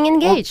I'm staying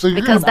engaged so you're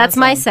because gonna- that's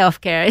my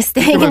self-care, is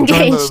You're staying gonna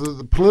join engaged.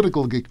 the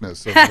political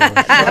geekness. Of,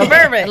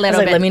 Perfect. Little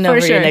Like, bit, let me know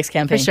for sure, your next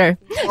campaign. For sure.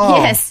 Oh.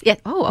 Yes. Yeah.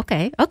 Oh,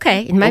 okay.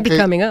 Okay. It might be Okay.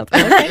 coming up.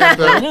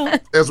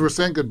 and, as we're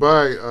saying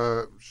goodbye,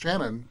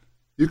 Shannon,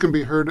 you can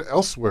be heard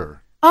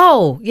elsewhere.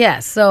 Oh,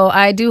 yes. So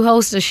I do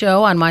host a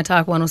show on My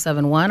Talk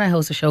 1071. I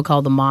host a show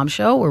called The Mom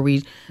Show, where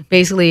we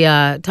basically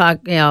talk,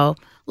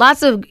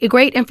 lots of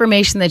great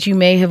information that you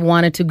may have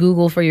wanted to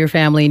Google for your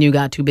family and you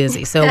got too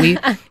busy. So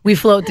we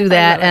float through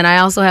that. And I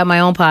also have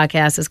my own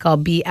podcast. It's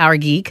called Be Our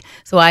Geek.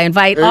 So I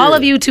invite all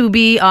of you to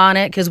be on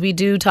it because we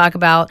do talk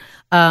about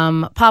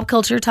pop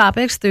culture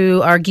topics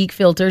through our geek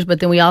filters, but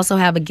then we also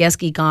have a guest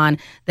geek on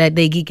that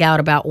they geek out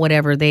about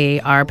whatever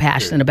they are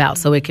passionate about.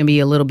 So it can be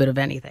a little bit of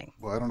anything.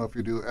 Well, I don't know if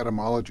you do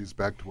etymologies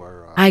back to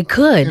our I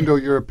could.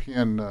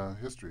 Indo-European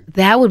history.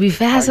 That would be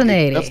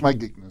fascinating. That's my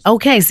geekness.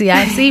 Okay,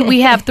 see,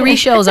 we have 3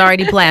 shows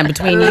already planned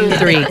between you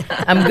 3.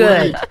 I'm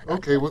good. Great.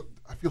 Okay, well,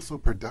 I feel so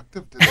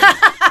productive today.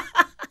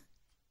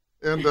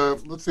 And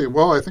let's see.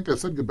 Well, I think I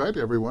said goodbye to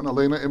everyone.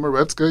 Elena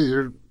Imoretska,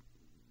 you'll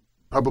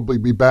probably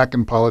be back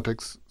in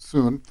politics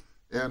soon.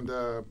 And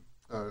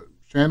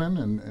Shannon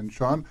and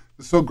Sean,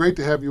 it's so great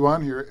to have you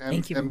on here. And,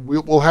 Thank you. And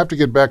we'll have to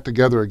get back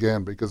together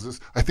again because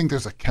I think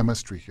there's a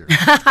chemistry here.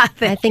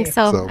 I think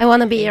so. So- I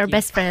want to be your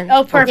best friend.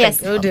 Oh, perfect.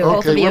 Yes. We'll do. Both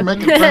Okay, of you. we're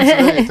making friends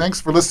today. Thanks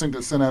for listening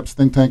to Synapse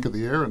Think Tank of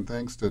the Air, and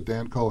thanks to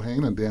Dan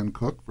Culhane and Dan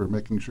Cook for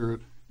making sure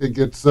it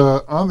gets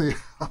on the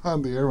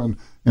air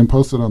and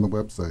posted on the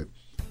website.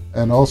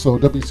 And also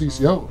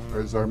WCCO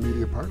is our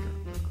media partner,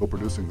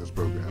 co-producing this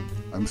program.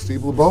 I'm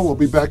Steve LeBeau. We'll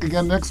be back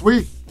again next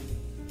week.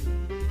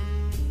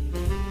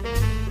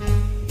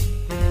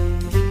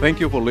 Thank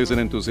you for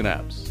listening to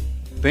Synapse,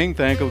 Think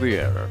Tank of the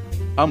Air.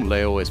 I'm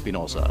Leo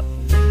Espinosa.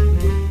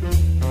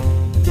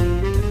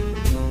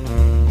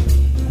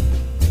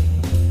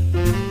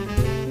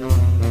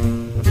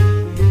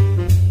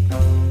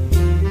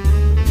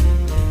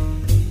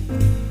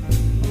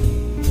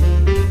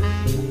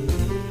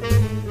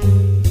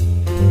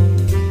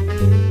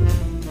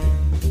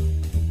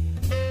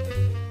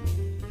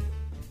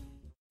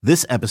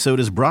 This episode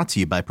is brought to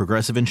you by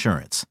Progressive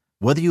Insurance.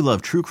 Whether you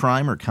love true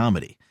crime or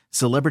comedy,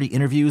 celebrity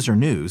interviews or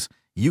news,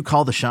 you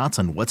call the shots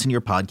on what's in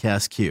your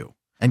podcast queue.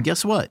 And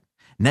guess what?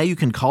 Now you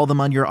can call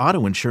them on your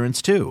auto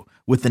insurance too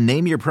with the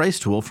Name Your Price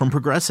tool from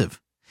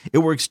Progressive. It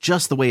works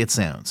just the way it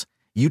sounds.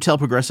 You tell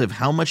Progressive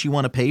how much you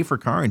want to pay for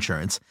car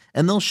insurance,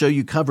 and they'll show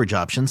you coverage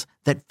options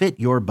that fit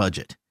your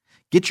budget.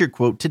 Get your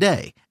quote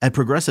today at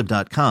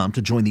Progressive.com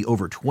to join the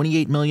over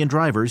 28 million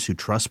drivers who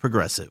trust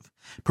Progressive.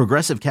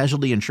 Progressive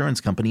Casualty Insurance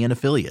Company and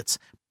Affiliates.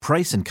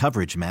 Price and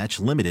coverage match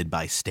limited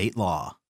by state law.